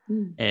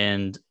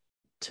 And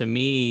to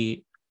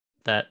me,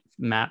 that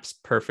maps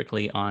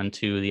perfectly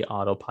onto the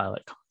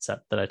autopilot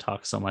concept that I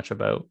talk so much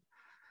about.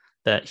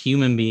 That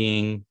human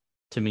being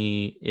to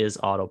me is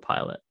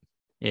autopilot.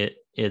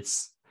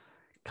 It's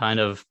kind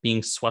of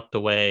being swept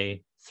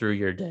away through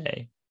your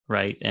day,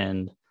 right?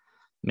 And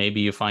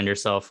maybe you find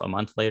yourself a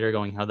month later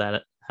going, how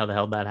the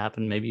hell that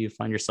happened? Maybe you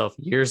find yourself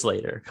years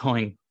later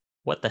going,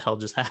 what the hell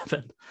just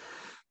happened?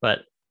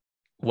 But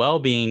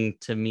well-being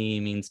to me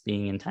means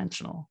being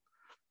intentional.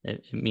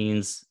 It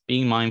means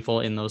being mindful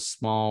in those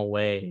small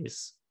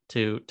ways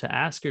to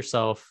ask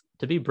yourself,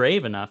 to be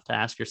brave enough to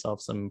ask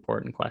yourself some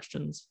important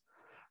questions,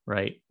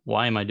 right?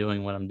 Why am I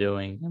doing what I'm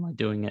doing? Am I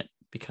doing it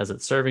because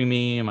it's serving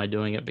me? Am I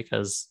doing it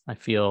because I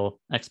feel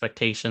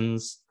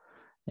expectations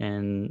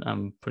and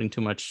I'm putting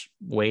too much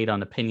weight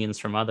on opinions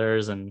from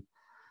others and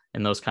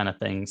those kind of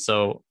things?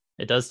 So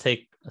it does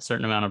take a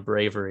certain amount of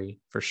bravery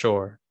for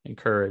sure and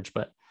courage.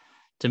 But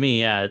to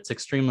me, yeah, it's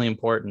extremely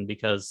important,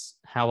 because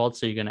how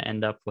else are you going to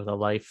end up with a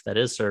life that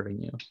is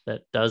serving you,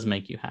 that does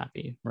make you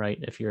happy, right?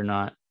 If you're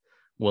not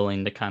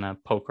willing to kind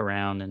of poke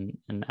around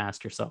and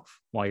ask yourself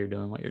why you're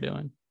doing what you're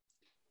doing.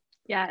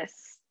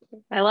 Yes,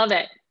 I love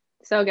it.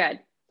 So good.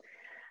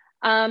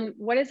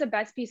 What is the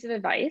best piece of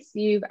advice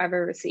you've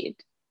ever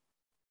received?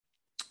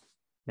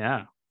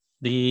 Yeah.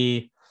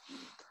 I'm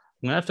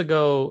gonna have to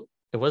go,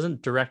 it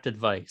wasn't direct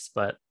advice,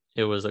 but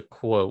it was a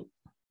quote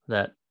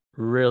that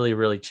really,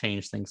 really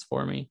changed things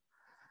for me.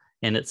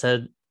 And it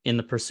said, in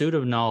the pursuit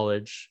of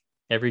knowledge,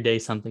 every day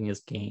something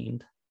is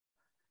gained.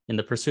 In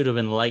the pursuit of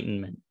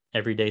enlightenment,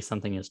 every day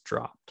something is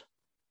dropped.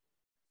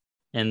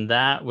 And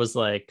that was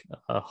like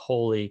a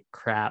holy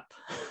crap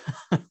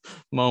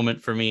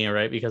moment for me,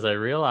 right? Because I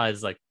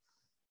realized, like,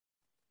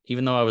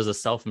 even though I was a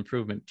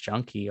self-improvement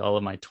junkie all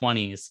of my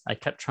 20s, I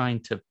kept trying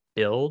to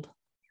build,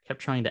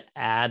 kept trying to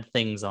add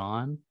things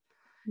on.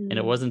 And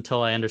it wasn't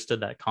until I understood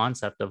that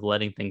concept of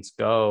letting things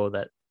go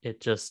that it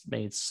just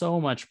made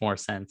so much more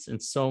sense in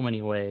so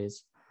many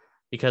ways,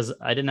 because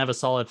I didn't have a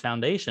solid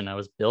foundation. I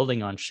was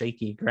building on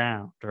shaky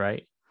ground,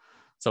 right?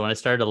 So when I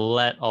started to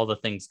let all the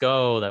things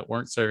go that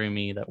weren't serving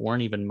me, that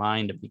weren't even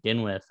mine to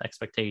begin with,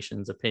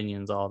 expectations,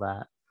 opinions, all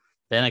that,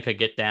 then I could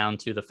get down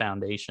to the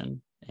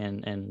foundation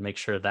and make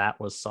sure that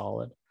was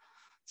solid.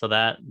 So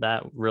that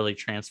really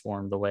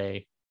transformed the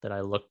way that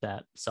I looked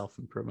at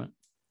self-improvement.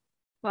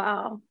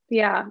 Wow.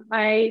 Yeah,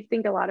 I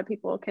think a lot of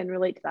people can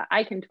relate to that.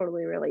 I can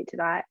totally relate to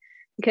that,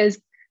 because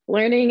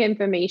learning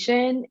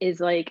information is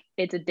like,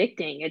 it's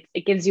addicting.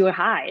 It gives you a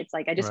high. It's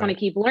like, I just want to Right.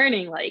 keep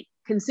learning, like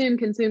consume,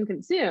 consume,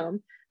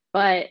 consume.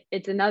 But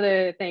it's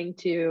another thing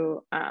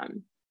to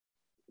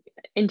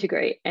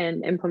integrate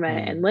and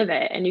implement and Mm. live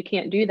it. And you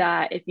can't do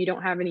that if you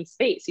don't have any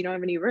space, you don't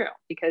have any room,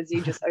 because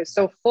you just are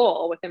so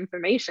full with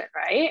information,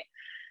 right?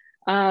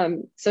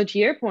 So to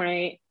your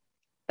point,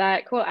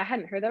 that quote, I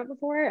hadn't heard that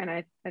before. And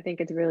I think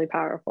it's really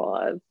powerful.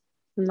 Of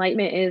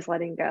enlightenment is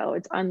letting go,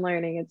 it's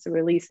unlearning, it's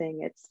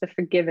releasing, it's the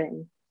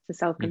forgiving, it's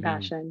the Mm-hmm.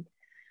 self-compassion,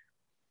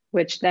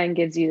 which then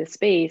gives you the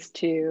space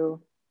to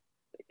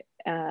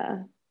uh,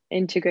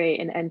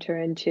 integrate and enter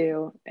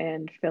into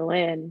and fill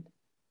in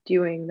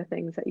doing the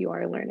things that you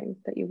are learning,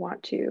 that you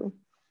want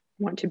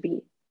to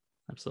be.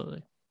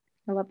 Absolutely.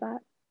 I love that.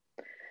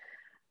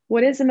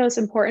 What is the most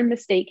important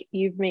mistake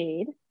you've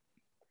made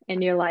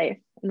in your life,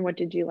 and what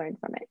did you learn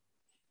from it?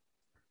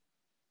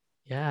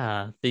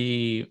 Yeah.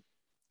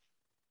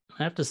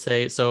 I have to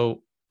say,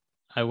 so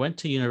I went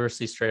to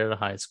university straight out of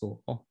high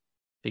school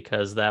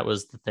because that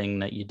was the thing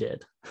that you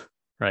did,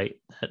 right?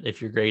 That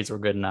if your grades were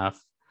good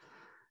enough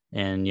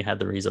and you had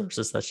the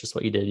resources, that's just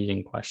what you did. You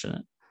didn't question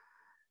it.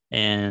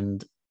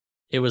 And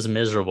it was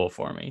miserable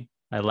for me.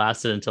 I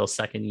lasted until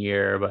second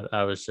year, but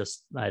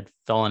I'd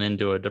fallen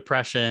into a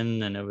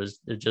depression, and it was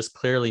just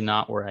clearly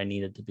not where I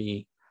needed to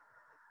be.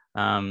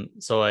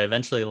 So I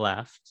eventually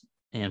left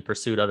and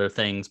pursued other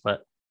things,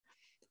 but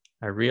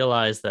I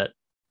realized that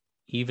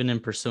even in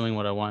pursuing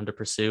what I wanted to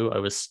pursue, I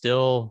was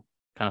still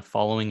kind of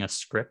following a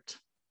script,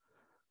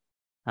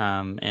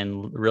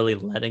 and really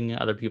letting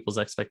other people's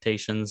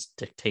expectations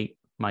dictate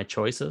my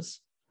choices.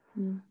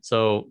 Mm.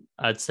 So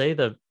I'd say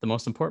the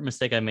most important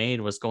mistake I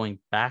made was going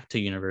back to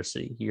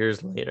university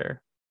years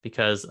later,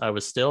 because I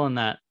was still in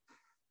that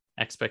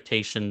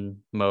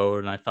expectation mode.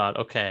 And I thought,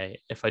 okay,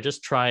 if I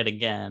just try it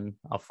again,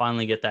 I'll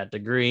finally get that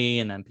degree,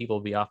 and then people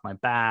will be off my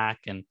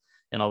back and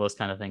all those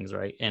kind of things.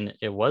 Right. And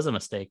it was a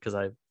mistake,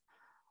 because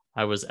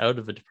I was out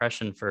of a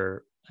depression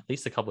for at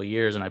least a couple of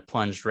years, and I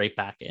plunged right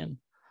back in.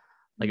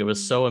 Like, it was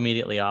Mm. so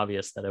immediately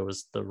obvious that it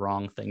was the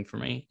wrong thing for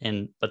me.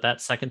 But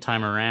that second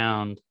time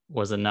around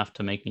was enough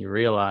to make me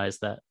realize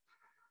that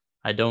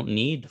I don't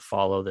need to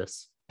follow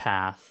this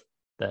path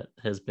that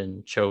has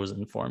been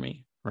chosen for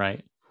me.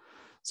 Right.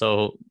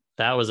 So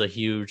that was a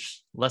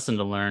huge lesson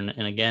to learn.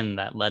 And again,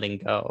 that letting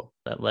go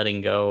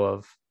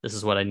of, this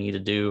is what I need to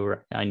do,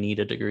 or I need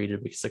a degree to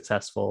be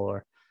successful,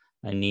 or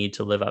I need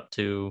to live up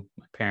to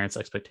my parents'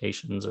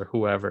 expectations or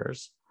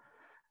whoever's.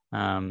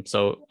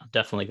 So I'm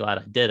definitely glad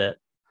I did it.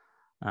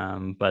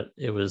 But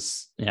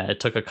it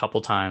took a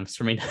couple times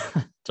for me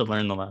to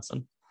learn the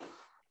lesson.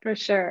 For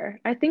sure.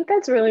 I think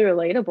that's really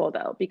relatable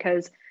though,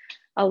 because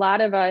a lot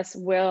of us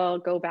will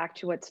go back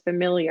to what's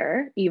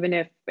familiar, even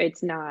if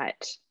it's not,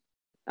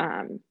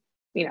 um,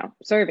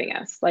 serving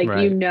us. Like,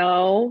 Right.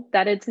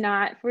 that it's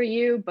not for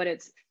you, but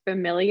it's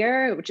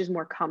familiar, which is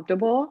more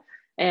comfortable.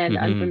 And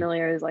Mm-hmm.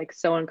 unfamiliar is like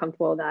so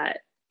uncomfortable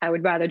that I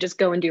would rather just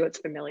go and do what's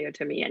familiar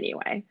to me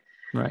anyway.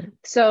 Right.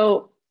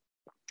 So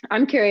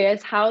I'm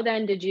curious, how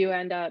then did you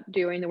end up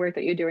doing the work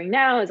that you're doing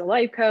now as a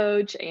life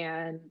coach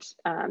and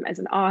as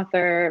an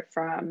author,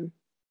 from,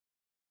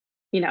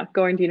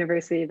 going to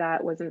university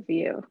that wasn't for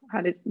you?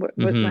 What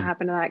Mm-hmm.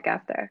 happened to that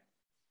gap there?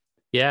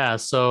 Yeah.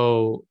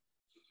 So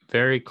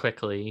very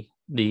quickly,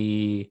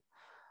 I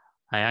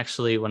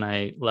actually, when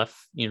I left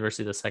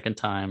university the second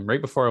time,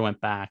 right before I went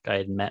back, I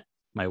had met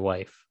my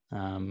wife.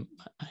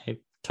 I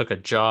took a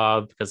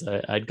job because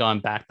I'd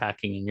gone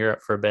backpacking in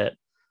Europe for a bit,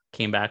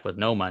 came back with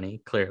no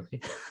money,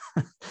 clearly.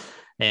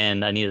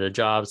 And I needed a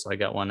job. So I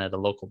got one at a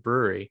local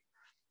brewery.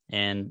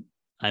 And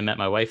I met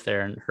my wife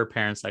there, and her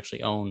parents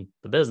actually own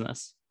the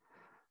business.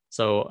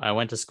 So I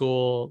went to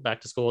school, back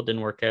to school. It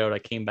didn't work out. I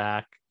came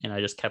back and I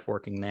just kept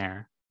working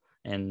there.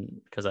 And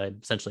because I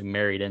essentially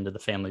married into the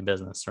family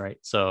business, right?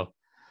 So,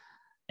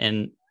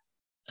 and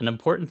an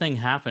important thing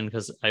happened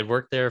because I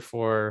worked there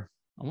for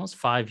almost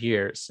 5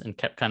 years and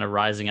kept kind of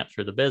rising up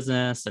through the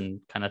business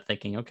and kind of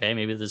thinking, okay,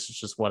 maybe this is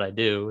just what I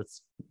do.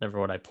 It's never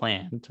what I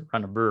planned to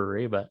run a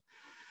brewery, but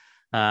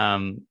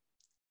um,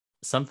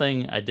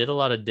 something I did a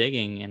lot of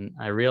digging, and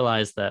I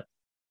realized that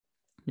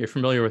you're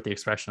familiar with the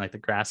expression like the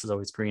grass is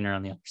always greener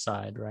on the other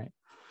side, right?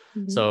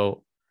 Mhm.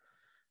 So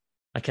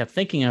I kept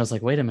thinking, I was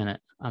like, wait a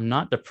minute, I'm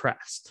not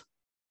depressed,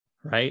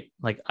 right?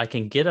 Like I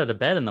can get out of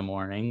bed in the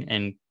morning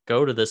and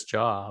go to this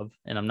job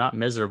and I'm not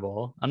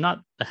miserable. I'm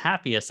not the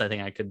happiest I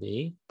think I could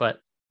be, but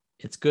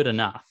it's good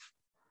enough,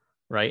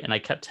 right? And I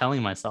kept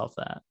telling myself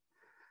that.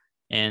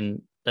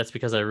 And that's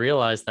because I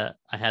realized that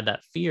I had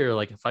that fear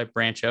like if I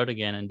branch out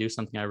again and do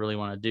something I really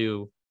want to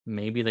do,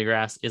 maybe the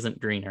grass isn't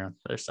greener on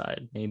the other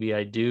side. Maybe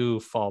I do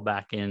fall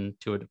back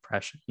into a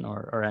depression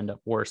or end up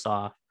worse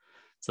off.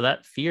 So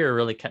that fear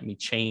really kept me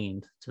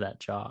chained to that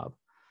job.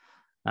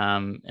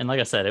 And like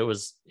I said, it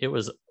was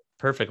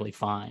perfectly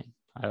fine.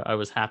 I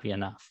was happy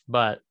enough,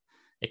 but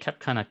it kept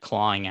kind of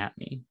clawing at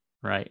me,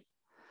 right?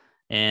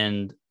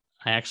 And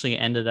I actually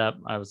ended up,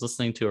 I was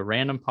listening to a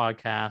random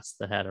podcast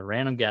that had a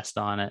random guest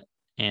on it.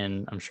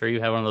 And I'm sure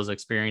you have one of those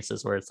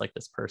experiences where it's like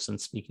this person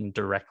speaking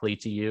directly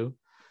to you.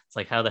 It's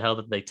like, how the hell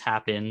did they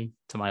tap in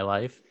to my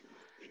life?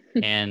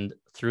 And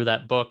through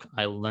that book,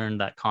 I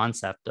learned that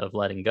concept of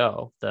letting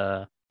go,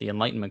 the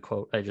enlightenment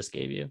quote I just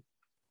gave you.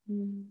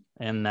 Mm.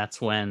 And that's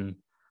when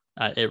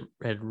it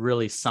had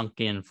really sunk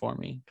in for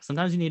me.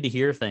 Sometimes you need to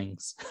hear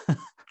things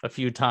a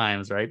few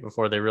times, right?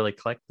 Before they really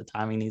click. The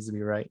timing needs to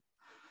be right.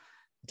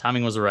 The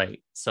timing was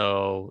right.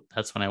 So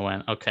that's when I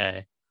went,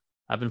 okay,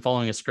 I've been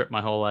following a script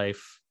my whole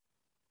life.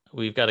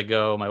 We've got to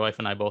go. My wife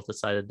and I both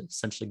decided to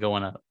essentially go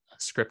on a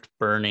script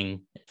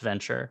burning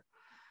adventure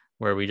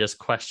where we just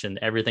questioned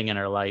everything in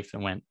our life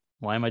and went,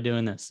 why am I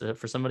doing this?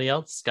 For somebody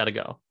else? Got to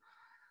go.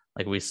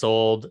 Like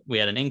we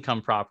had an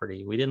income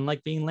property. We didn't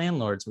like being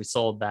landlords. We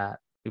sold that.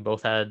 We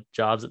both had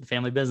jobs at the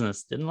family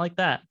business. Didn't like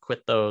that.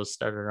 Quit those,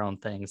 started our own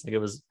things. Like it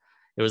was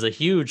a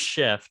huge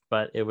shift,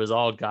 but it was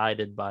all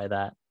guided by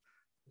that.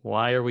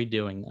 Why are we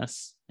doing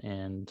this?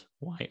 And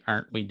why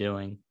aren't we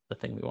doing the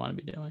thing we want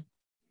to be doing?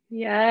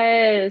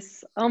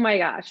 Yes. Oh my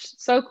gosh.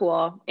 So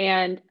cool.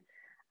 And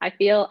I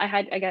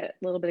got a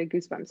little bit of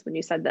goosebumps when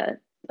you said that,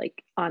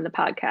 like on the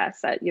podcast,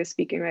 that you're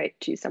speaking right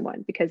to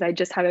someone, because I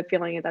just have a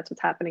feeling that that's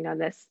what's happening on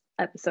this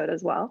episode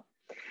as well.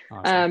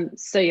 Awesome.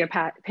 So you're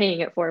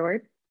paying it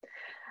forward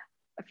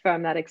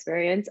from that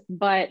experience.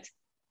 But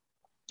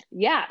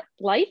yeah,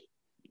 life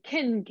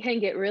can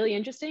get really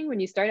interesting when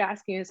you start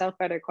asking yourself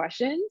better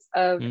questions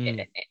of,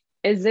 Mm,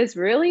 is this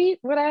really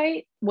what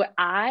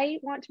I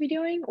want to be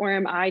doing, or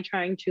am I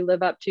trying to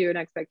live up to an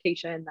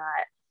expectation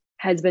that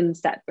has been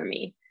set for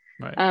me?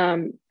 right.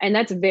 And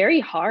that's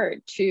very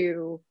hard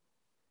to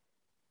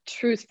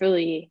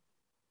truthfully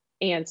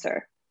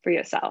answer for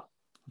yourself,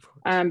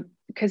 Of course.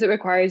 because it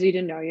requires you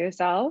to know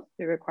yourself.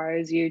 It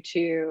requires you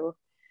to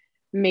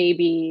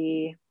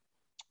maybe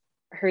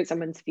hurt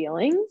someone's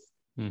feelings,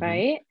 Mm-hmm.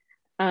 right?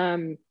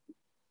 Um,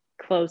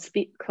 close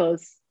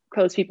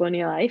people in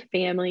your life,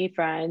 family,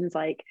 friends,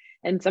 like,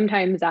 and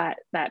sometimes that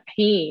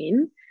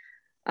pain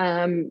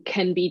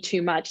can be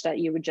too much that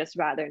you would just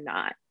rather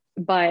not.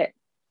 But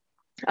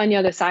on the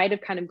other side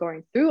of kind of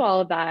going through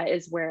all of that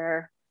is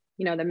where,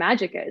 the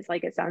magic is.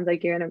 Like, it sounds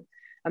like you're in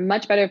a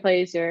much better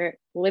place. You're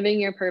living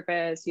your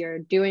purpose. You're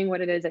doing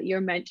what it is that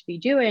you're meant to be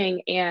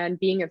doing, and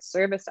being of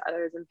service to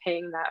others and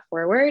paying that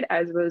forward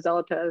as a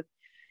result of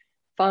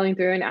following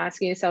through and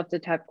asking yourself the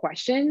tough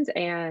questions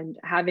and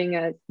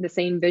having the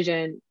same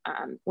vision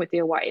with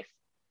your wife.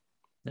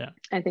 Yeah.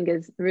 I think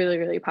is really,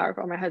 really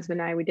powerful. My husband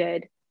and I, we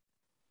did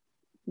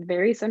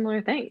very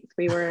similar things.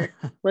 We were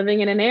living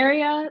in an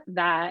area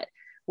that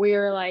we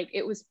were like,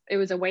 it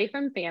was away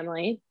from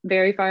family,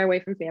 very far away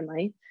from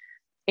family.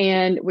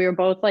 And we were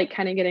both like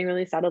kind of getting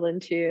really settled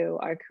into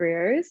our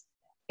careers.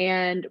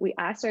 And we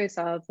asked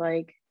ourselves,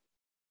 like,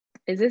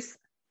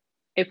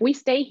 if we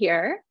stay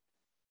here,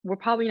 we're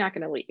probably not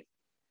going to leave.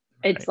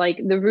 It's Right.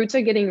 like the roots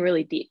are getting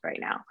really deep right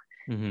now.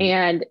 Mm-hmm.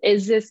 And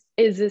is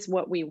this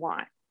what we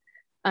want?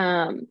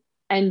 Um,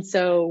 and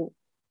so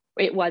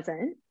it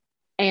wasn't.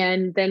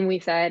 And then we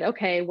said,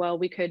 okay, well,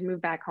 we could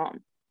move back home.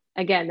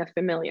 Again, the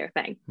familiar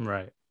thing,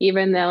 Right.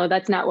 even though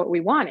that's not what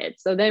we wanted.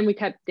 So then we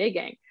kept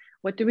digging.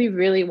 What do we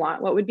really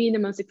want? What would be the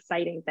most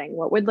exciting thing?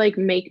 What would like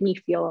make me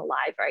feel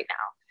alive right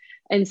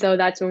now? And so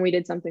that's when we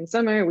did something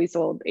similar. We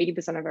sold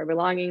 80% of our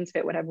belongings,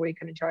 fit whatever we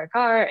could into our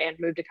car, and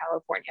moved to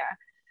California.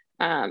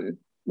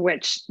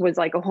 which was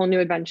like a whole new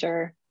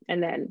adventure.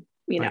 And then,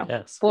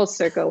 Yes. full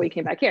circle, we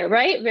came back here,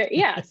 right? But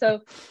yeah.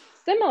 So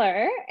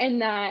similar in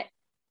that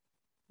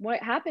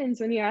what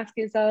happens when you ask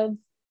yourselves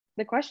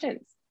the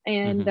questions.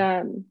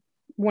 And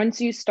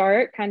once you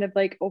start kind of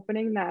like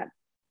opening that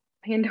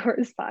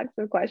Pandora's box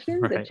of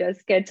questions, Right. it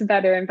just gets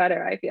better and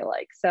better, I feel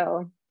like.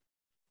 So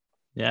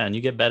Yeah, and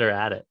you get better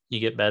at it. You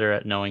get better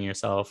at knowing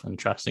yourself and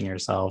trusting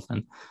yourself,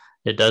 and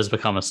it does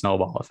become a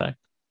snowball effect.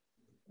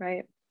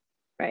 right.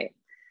 Right.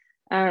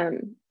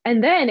 And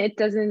then it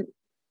doesn't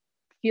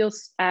feel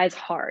as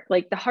hard.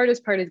 Like the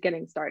hardest part is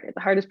getting started.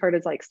 The hardest part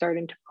is like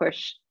starting to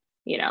push,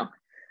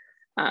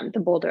 the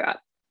boulder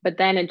up. But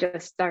then it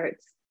just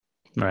starts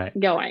Right.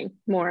 going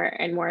more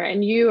and more.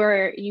 And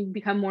you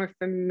become more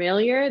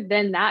familiar,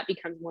 then that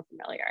becomes more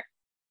familiar,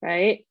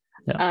 right?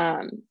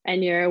 Yeah.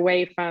 And you're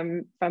away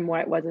from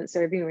what wasn't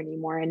serving you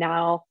anymore. And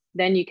now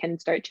then you can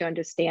start to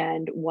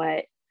understand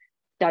what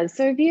does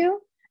serve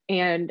you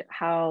and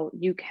how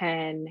you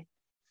can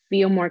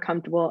feel more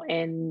comfortable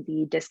in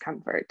the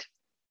discomfort.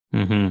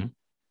 Mm-hmm. Right.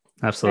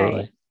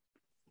 Absolutely.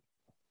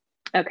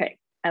 Okay.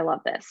 I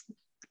love this.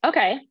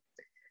 Okay.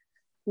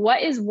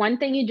 What is one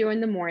thing you do in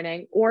the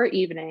morning or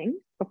evening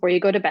before you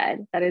go to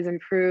bed that has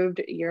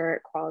improved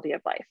your quality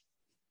of life?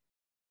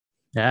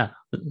 Yeah,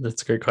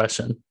 that's a great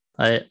question.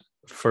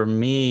 For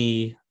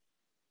me,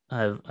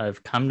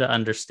 I've come to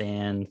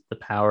understand the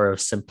power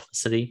of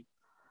simplicity,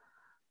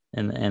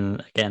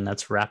 and again,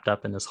 that's wrapped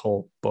up in this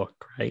whole book,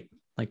 right?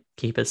 Like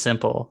keep it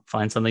simple,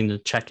 find something to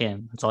check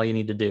in. That's all you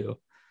need to do.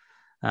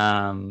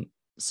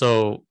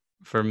 So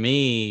for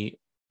me,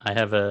 I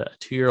have a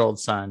 2-year-old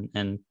son,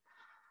 and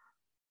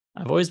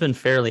I've always been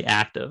fairly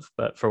active,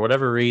 but for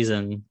whatever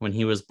reason, when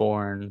he was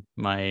born,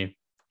 my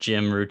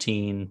gym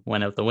routine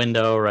went out the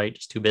window, right?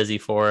 Just too busy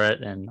for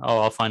it. And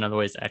I'll find other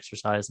ways to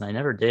exercise. And I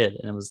never did.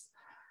 And it was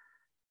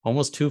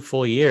almost 2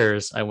 full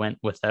years I went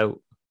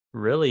without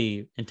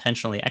really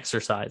intentionally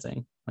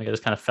exercising. Like I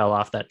just kind of fell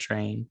off that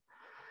train.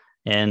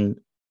 And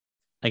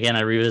again,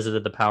 I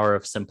revisited the power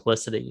of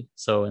simplicity.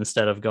 So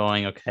instead of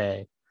going,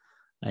 okay,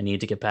 I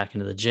need to get back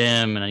into the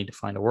gym and I need to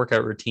find a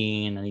workout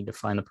routine, I need to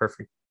find the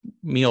perfect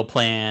meal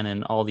plan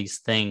and all these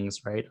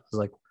things, right? I was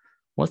like,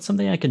 what's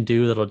something I can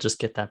do that'll just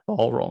get that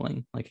ball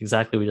rolling? Like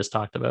exactly we just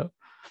talked about.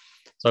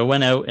 So I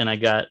went out and I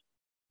got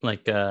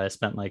I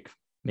spent like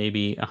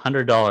maybe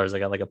 $100. I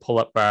got like a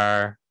pull-up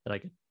bar that I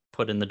could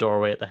put in the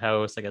doorway at the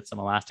house. I got some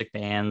elastic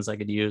bands I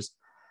could use.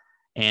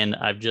 And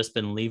I've just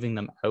been leaving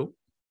them out.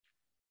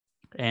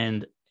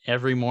 And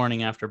every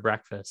morning after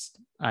breakfast,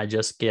 I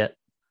just get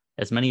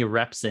as many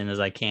reps in as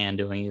I can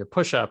doing either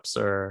push-ups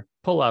or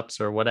pull-ups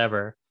or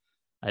whatever.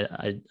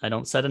 I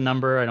don't set a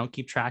number. I don't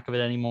keep track of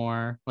it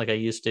anymore like I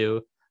used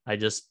to. I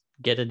just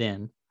get it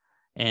in.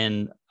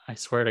 And I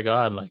swear to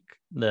God, like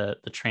the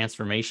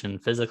transformation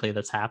physically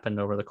that's happened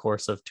over the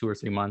course of 2 or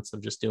 3 months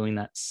of just doing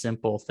that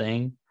simple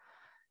thing.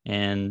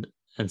 And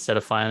instead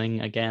of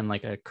finding again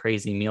like a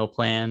crazy meal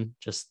plan,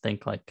 just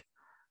think like,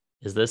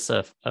 is this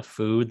a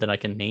food that I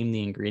can name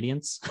the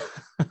ingredients?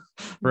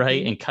 Right.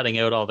 Mm-hmm. And cutting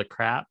out all the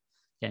crap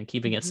and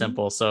keeping it Mm-hmm.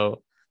 simple.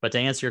 So, but to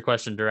answer your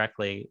question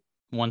directly,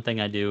 one thing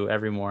I do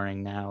every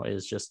morning now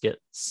is just get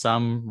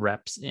some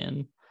reps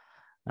in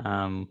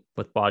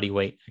with body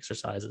weight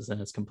exercises, and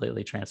it's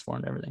completely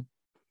transformed everything.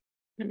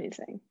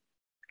 Amazing.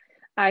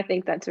 I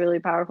think that's really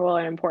powerful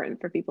and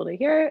important for people to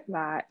hear,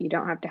 that you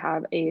don't have to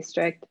have a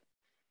strict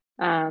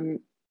plan.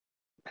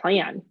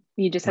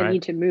 You just Right.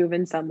 need to move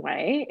in some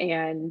way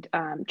and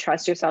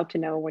trust yourself to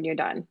know when you're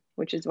done,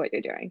 which is what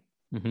you're doing.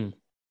 Mm-hmm.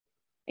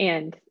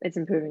 And it's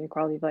improving your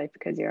quality of life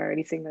because you're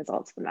already seeing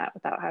results from that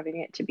without having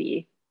it to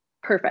be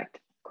perfect,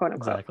 quote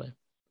unquote. Exactly.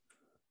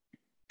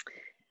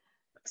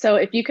 So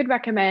if you could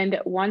recommend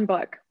one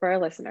book for our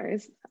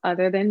listeners,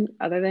 other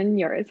than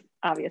yours,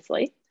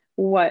 obviously,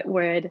 what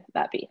would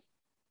that be?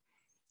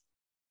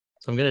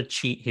 So I'm going to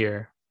cheat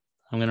here.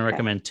 I'm going to Okay.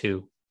 recommend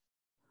 2.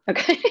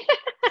 Okay.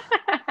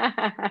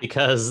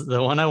 Because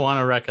the one I want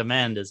to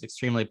recommend is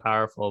extremely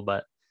powerful,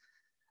 but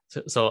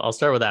so I'll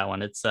start with that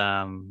one. It's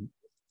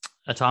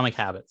Atomic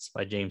Habits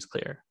by James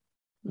Clear.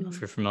 I don't know if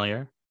you're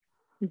familiar.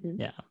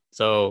 Mm-hmm. Yeah.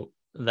 So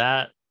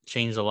that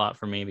changed a lot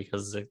for me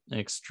because it's an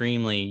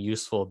extremely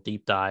useful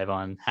deep dive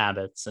on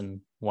habits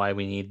and why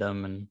we need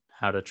them and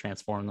how to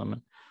transform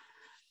them.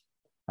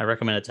 I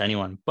recommend it to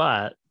anyone,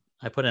 but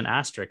I put an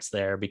asterisk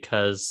there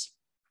because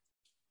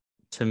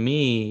to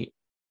me,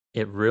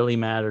 it really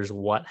matters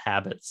what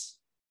habits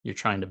you're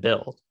trying to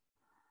build.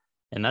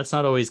 And that's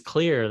not always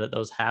clear that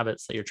those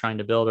habits that you're trying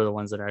to build are the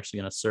ones that are actually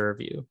going to serve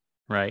you,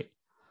 right?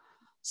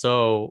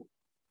 So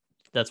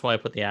that's why I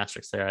put the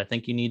asterisk there. I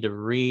think you need to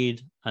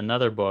read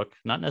another book,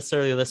 not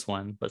necessarily this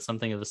one, but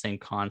something of the same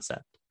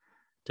concept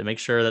to make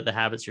sure that the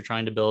habits you're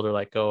trying to build or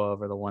let go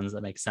of are the ones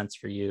that make sense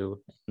for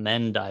you, and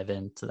then dive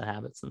into the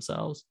habits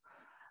themselves.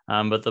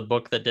 But the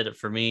book that did it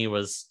for me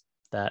was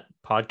that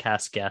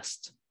podcast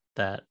guest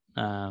that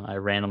I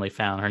randomly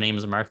found. Her name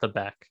is Martha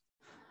Beck,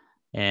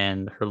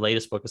 and her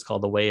latest book is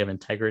called The Way of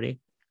Integrity.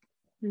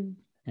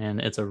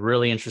 And it's a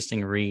really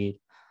interesting read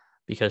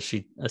because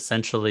she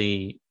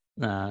essentially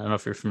I don't know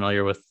if you're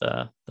familiar with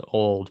the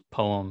old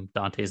poem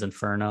Dante's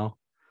Inferno.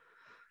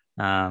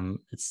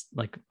 It's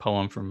like a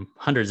poem from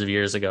hundreds of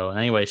years ago. And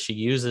anyway, she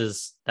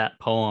uses that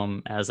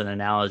poem as an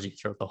analogy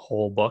throughout the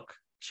whole book.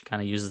 She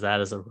kind of uses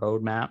that as a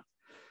roadmap.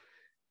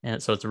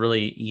 And so it's a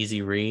really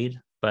easy read,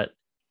 but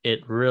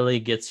it really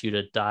gets you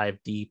to dive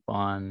deep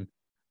on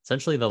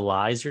essentially the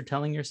lies you're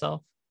telling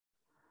yourself,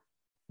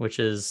 which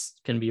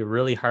can be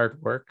really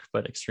hard work,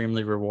 but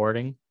extremely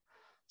rewarding.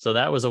 So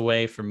that was a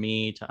way for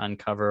me to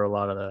uncover a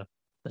lot of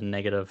the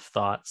negative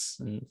thoughts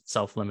and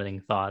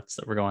self-limiting thoughts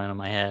that were going on in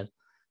my head.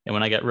 And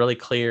when I got really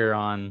clear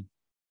on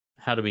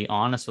how to be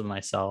honest with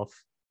myself,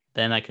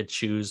 then I could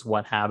choose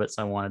what habits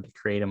I wanted to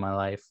create in my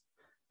life.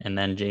 And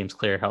then James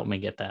Clear helped me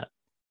get that.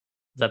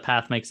 Does that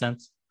path make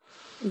sense?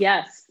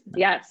 Yes,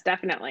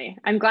 definitely.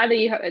 I'm glad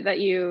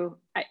that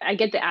I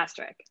get the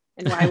asterisk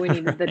and why we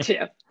needed the two.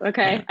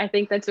 Okay. Yeah. I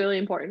think that's really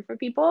important for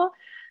people,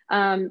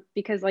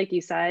 because like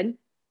you said,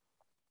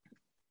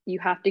 you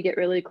have to get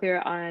really clear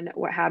on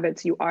what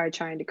habits you are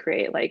trying to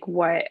create. Like,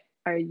 what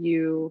are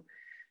you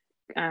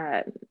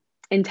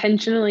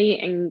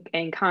intentionally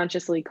and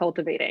consciously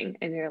cultivating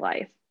in your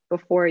life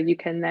before you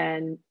can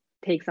then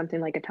take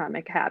something like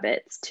Atomic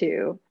Habits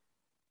to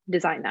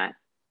design that,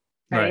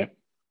 right?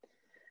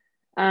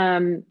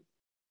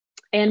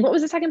 And what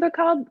was the second book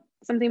called?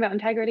 Something about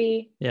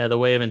integrity. Yeah, The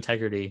Way of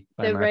Integrity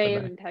by The Martha Ray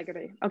of Beck.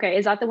 Integrity. Okay,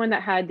 is that the one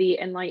that had the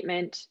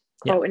enlightenment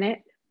quote in it?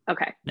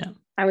 Okay. Yeah.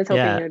 I was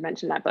hoping Yeah. you would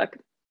mention that book.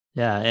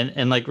 Yeah.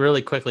 And like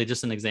really quickly,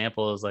 just an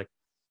example is like,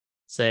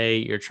 say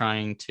you're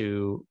trying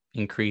to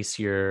increase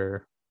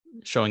your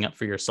showing up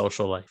for your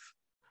social life,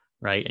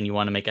 right? And you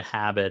want to make a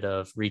habit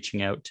of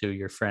reaching out to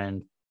your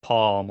friend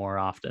Paul more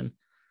often.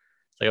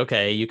 It's like,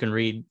 okay, you can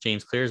read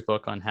James Clear's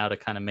book on how to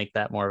kind of make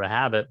that more of a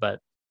habit, but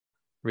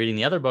reading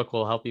the other book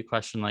will help you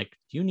question, like,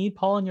 do you need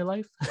Paul in your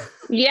life?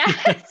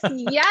 Yes.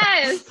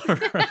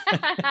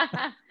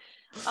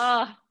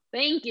 Oh,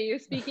 thank you. You're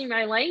speaking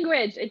my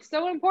language. It's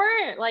so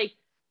important. Like,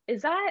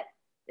 is that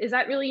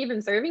really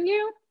even serving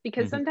you?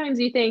 Because sometimes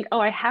you think, oh,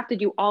 I have to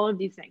do all of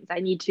these things.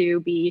 I need to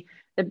be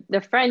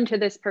the friend to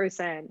this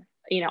person,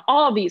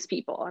 all of these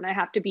people, and I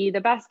have to be the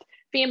best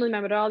family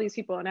member to all these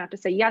people, and I have to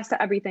say yes to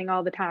everything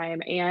all the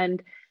time.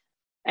 And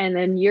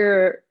then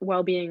your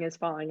well-being is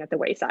falling at the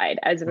wayside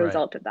as a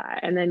result of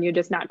that. And then you're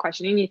just not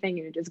questioning anything.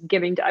 You're just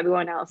giving to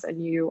everyone else,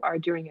 and you are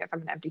doing it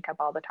from an empty cup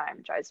all the time.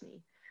 It drives me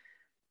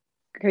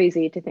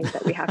crazy to think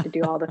that we have to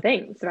do all the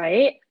things,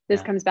 right?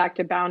 This comes back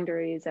to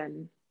boundaries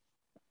and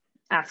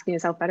asking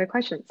yourself better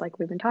questions like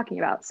we've been talking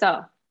about.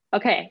 So,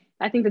 okay,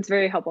 I think that's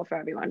very helpful for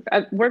everyone.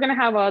 We're going to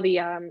have all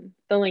the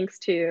links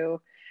to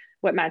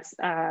what Matt's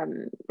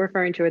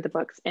referring to with the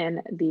books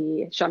in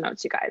the show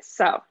notes, you guys.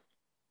 So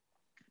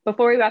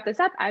before we wrap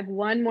this up, I have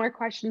one more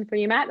question for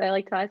you, Matt, that I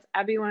like to ask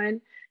everyone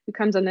who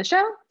comes on the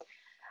show.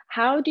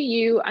 How do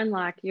you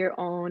unlock your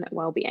own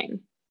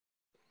well-being?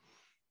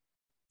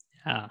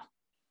 Yeah.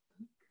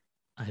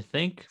 I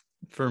think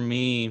for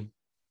me,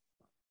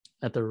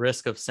 at the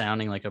risk of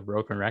sounding like a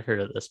broken record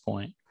at this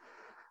point,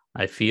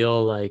 I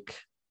feel like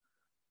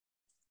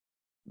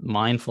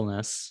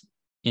mindfulness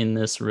in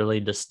this really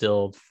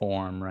distilled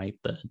form, right?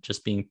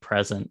 Just being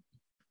present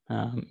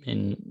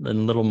in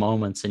little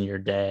moments in your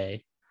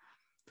day.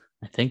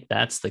 I think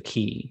that's the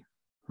key,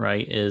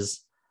 right?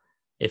 Is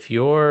if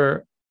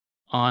you're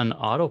on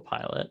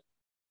autopilot,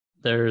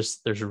 there's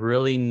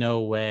really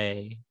no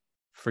way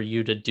for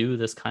you to do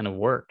this kind of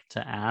work,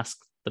 to ask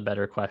the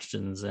better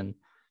questions and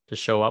to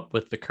show up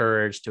with the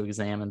courage to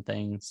examine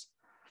things.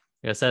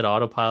 Like I said,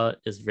 autopilot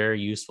is very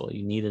useful.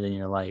 You need it in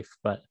your life.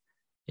 But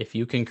if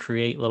you can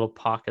create little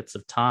pockets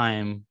of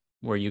time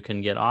where you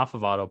can get off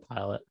of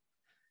autopilot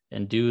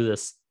and do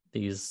the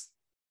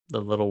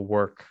little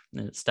work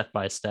step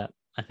by step,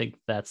 I think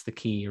that's the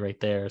key right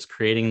there, is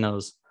creating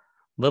those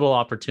little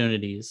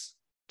opportunities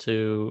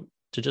to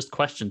just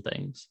question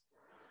things,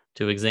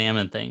 to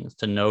examine things,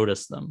 to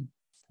notice them.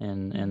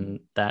 And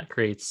that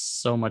creates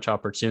so much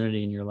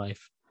opportunity in your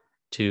life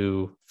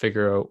to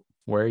figure out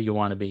where you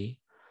want to be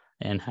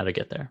and how to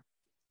get there.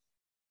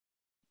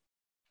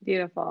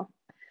 Beautiful.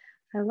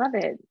 I love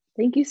it.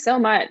 Thank you so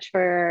much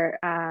for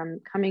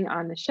coming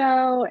on the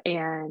show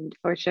and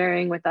for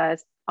sharing with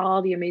us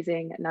all the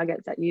amazing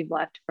nuggets that you've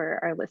left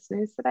for our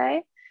listeners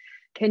today.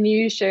 Can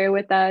you share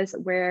with us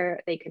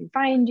where they can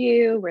find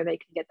you, where they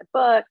can get the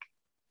book,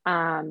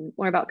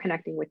 more about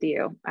connecting with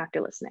you after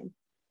listening?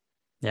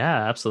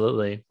 Yeah,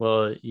 absolutely.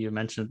 Well, you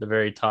mentioned at the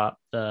very top,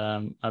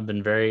 I've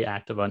been very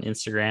active on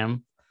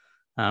Instagram.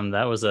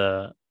 That was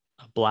a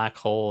black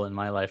hole in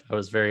my life. I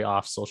was very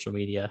off social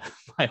media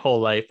my whole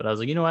life, but I was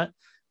like, you know what? I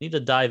need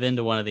to dive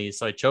into one of these.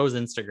 So I chose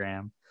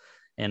Instagram,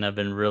 and I've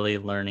been really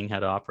learning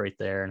how to operate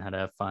there and how to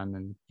have fun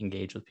and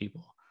engage with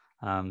people.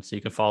 So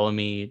you can follow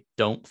me.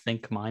 Don't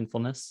Think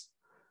Mindfulness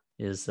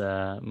is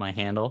my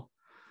handle.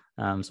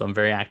 So I'm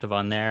very active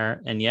on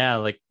there. And yeah,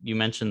 like you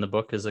mentioned, the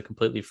book is a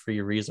completely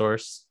free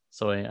resource.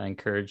 So I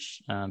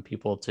encourage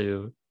people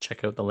to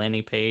check out the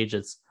landing page.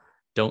 It's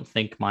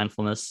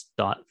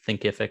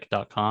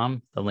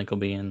don'tthinkmindfulness.thinkific.com. The link will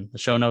be in the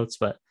show notes,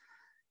 but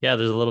yeah,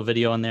 there's a little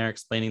video in there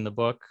explaining the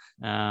book.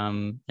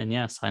 And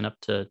yeah, sign up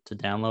to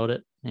download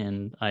it.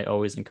 And I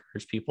always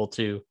encourage people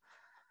to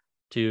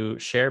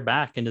share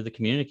back into the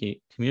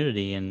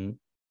community and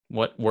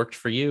what worked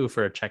for you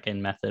for a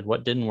check-in method,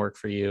 what didn't work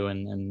for you,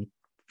 and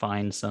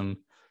find some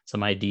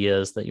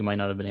ideas that you might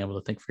not have been able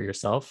to think for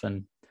yourself.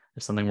 And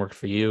if something worked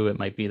for you, it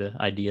might be the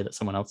idea that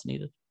someone else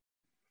needed.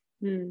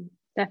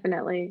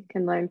 Definitely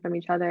can learn from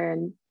each other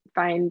and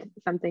find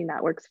something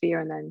that works for you,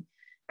 and then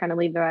kind of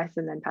leave the rest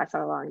and then pass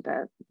that along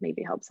to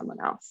maybe help someone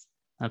else.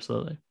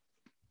 Absolutely.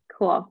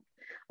 Cool.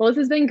 Well, this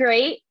has been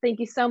great. Thank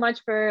you so much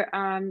for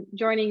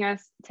joining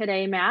us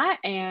today, Matt.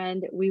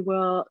 And we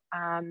will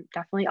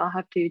definitely all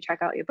have to check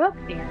out your book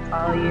and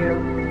follow you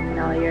and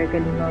all your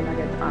good little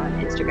nuggets on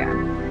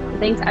Instagram.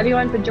 Thanks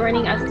everyone for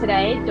joining us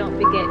today.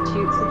 Don't forget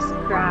to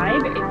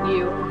subscribe if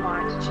you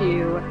want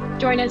to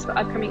join us for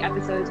upcoming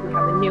episodes. We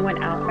have a new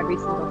one out every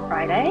single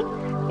Friday,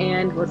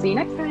 and we'll see you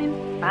next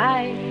time.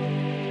 Bye.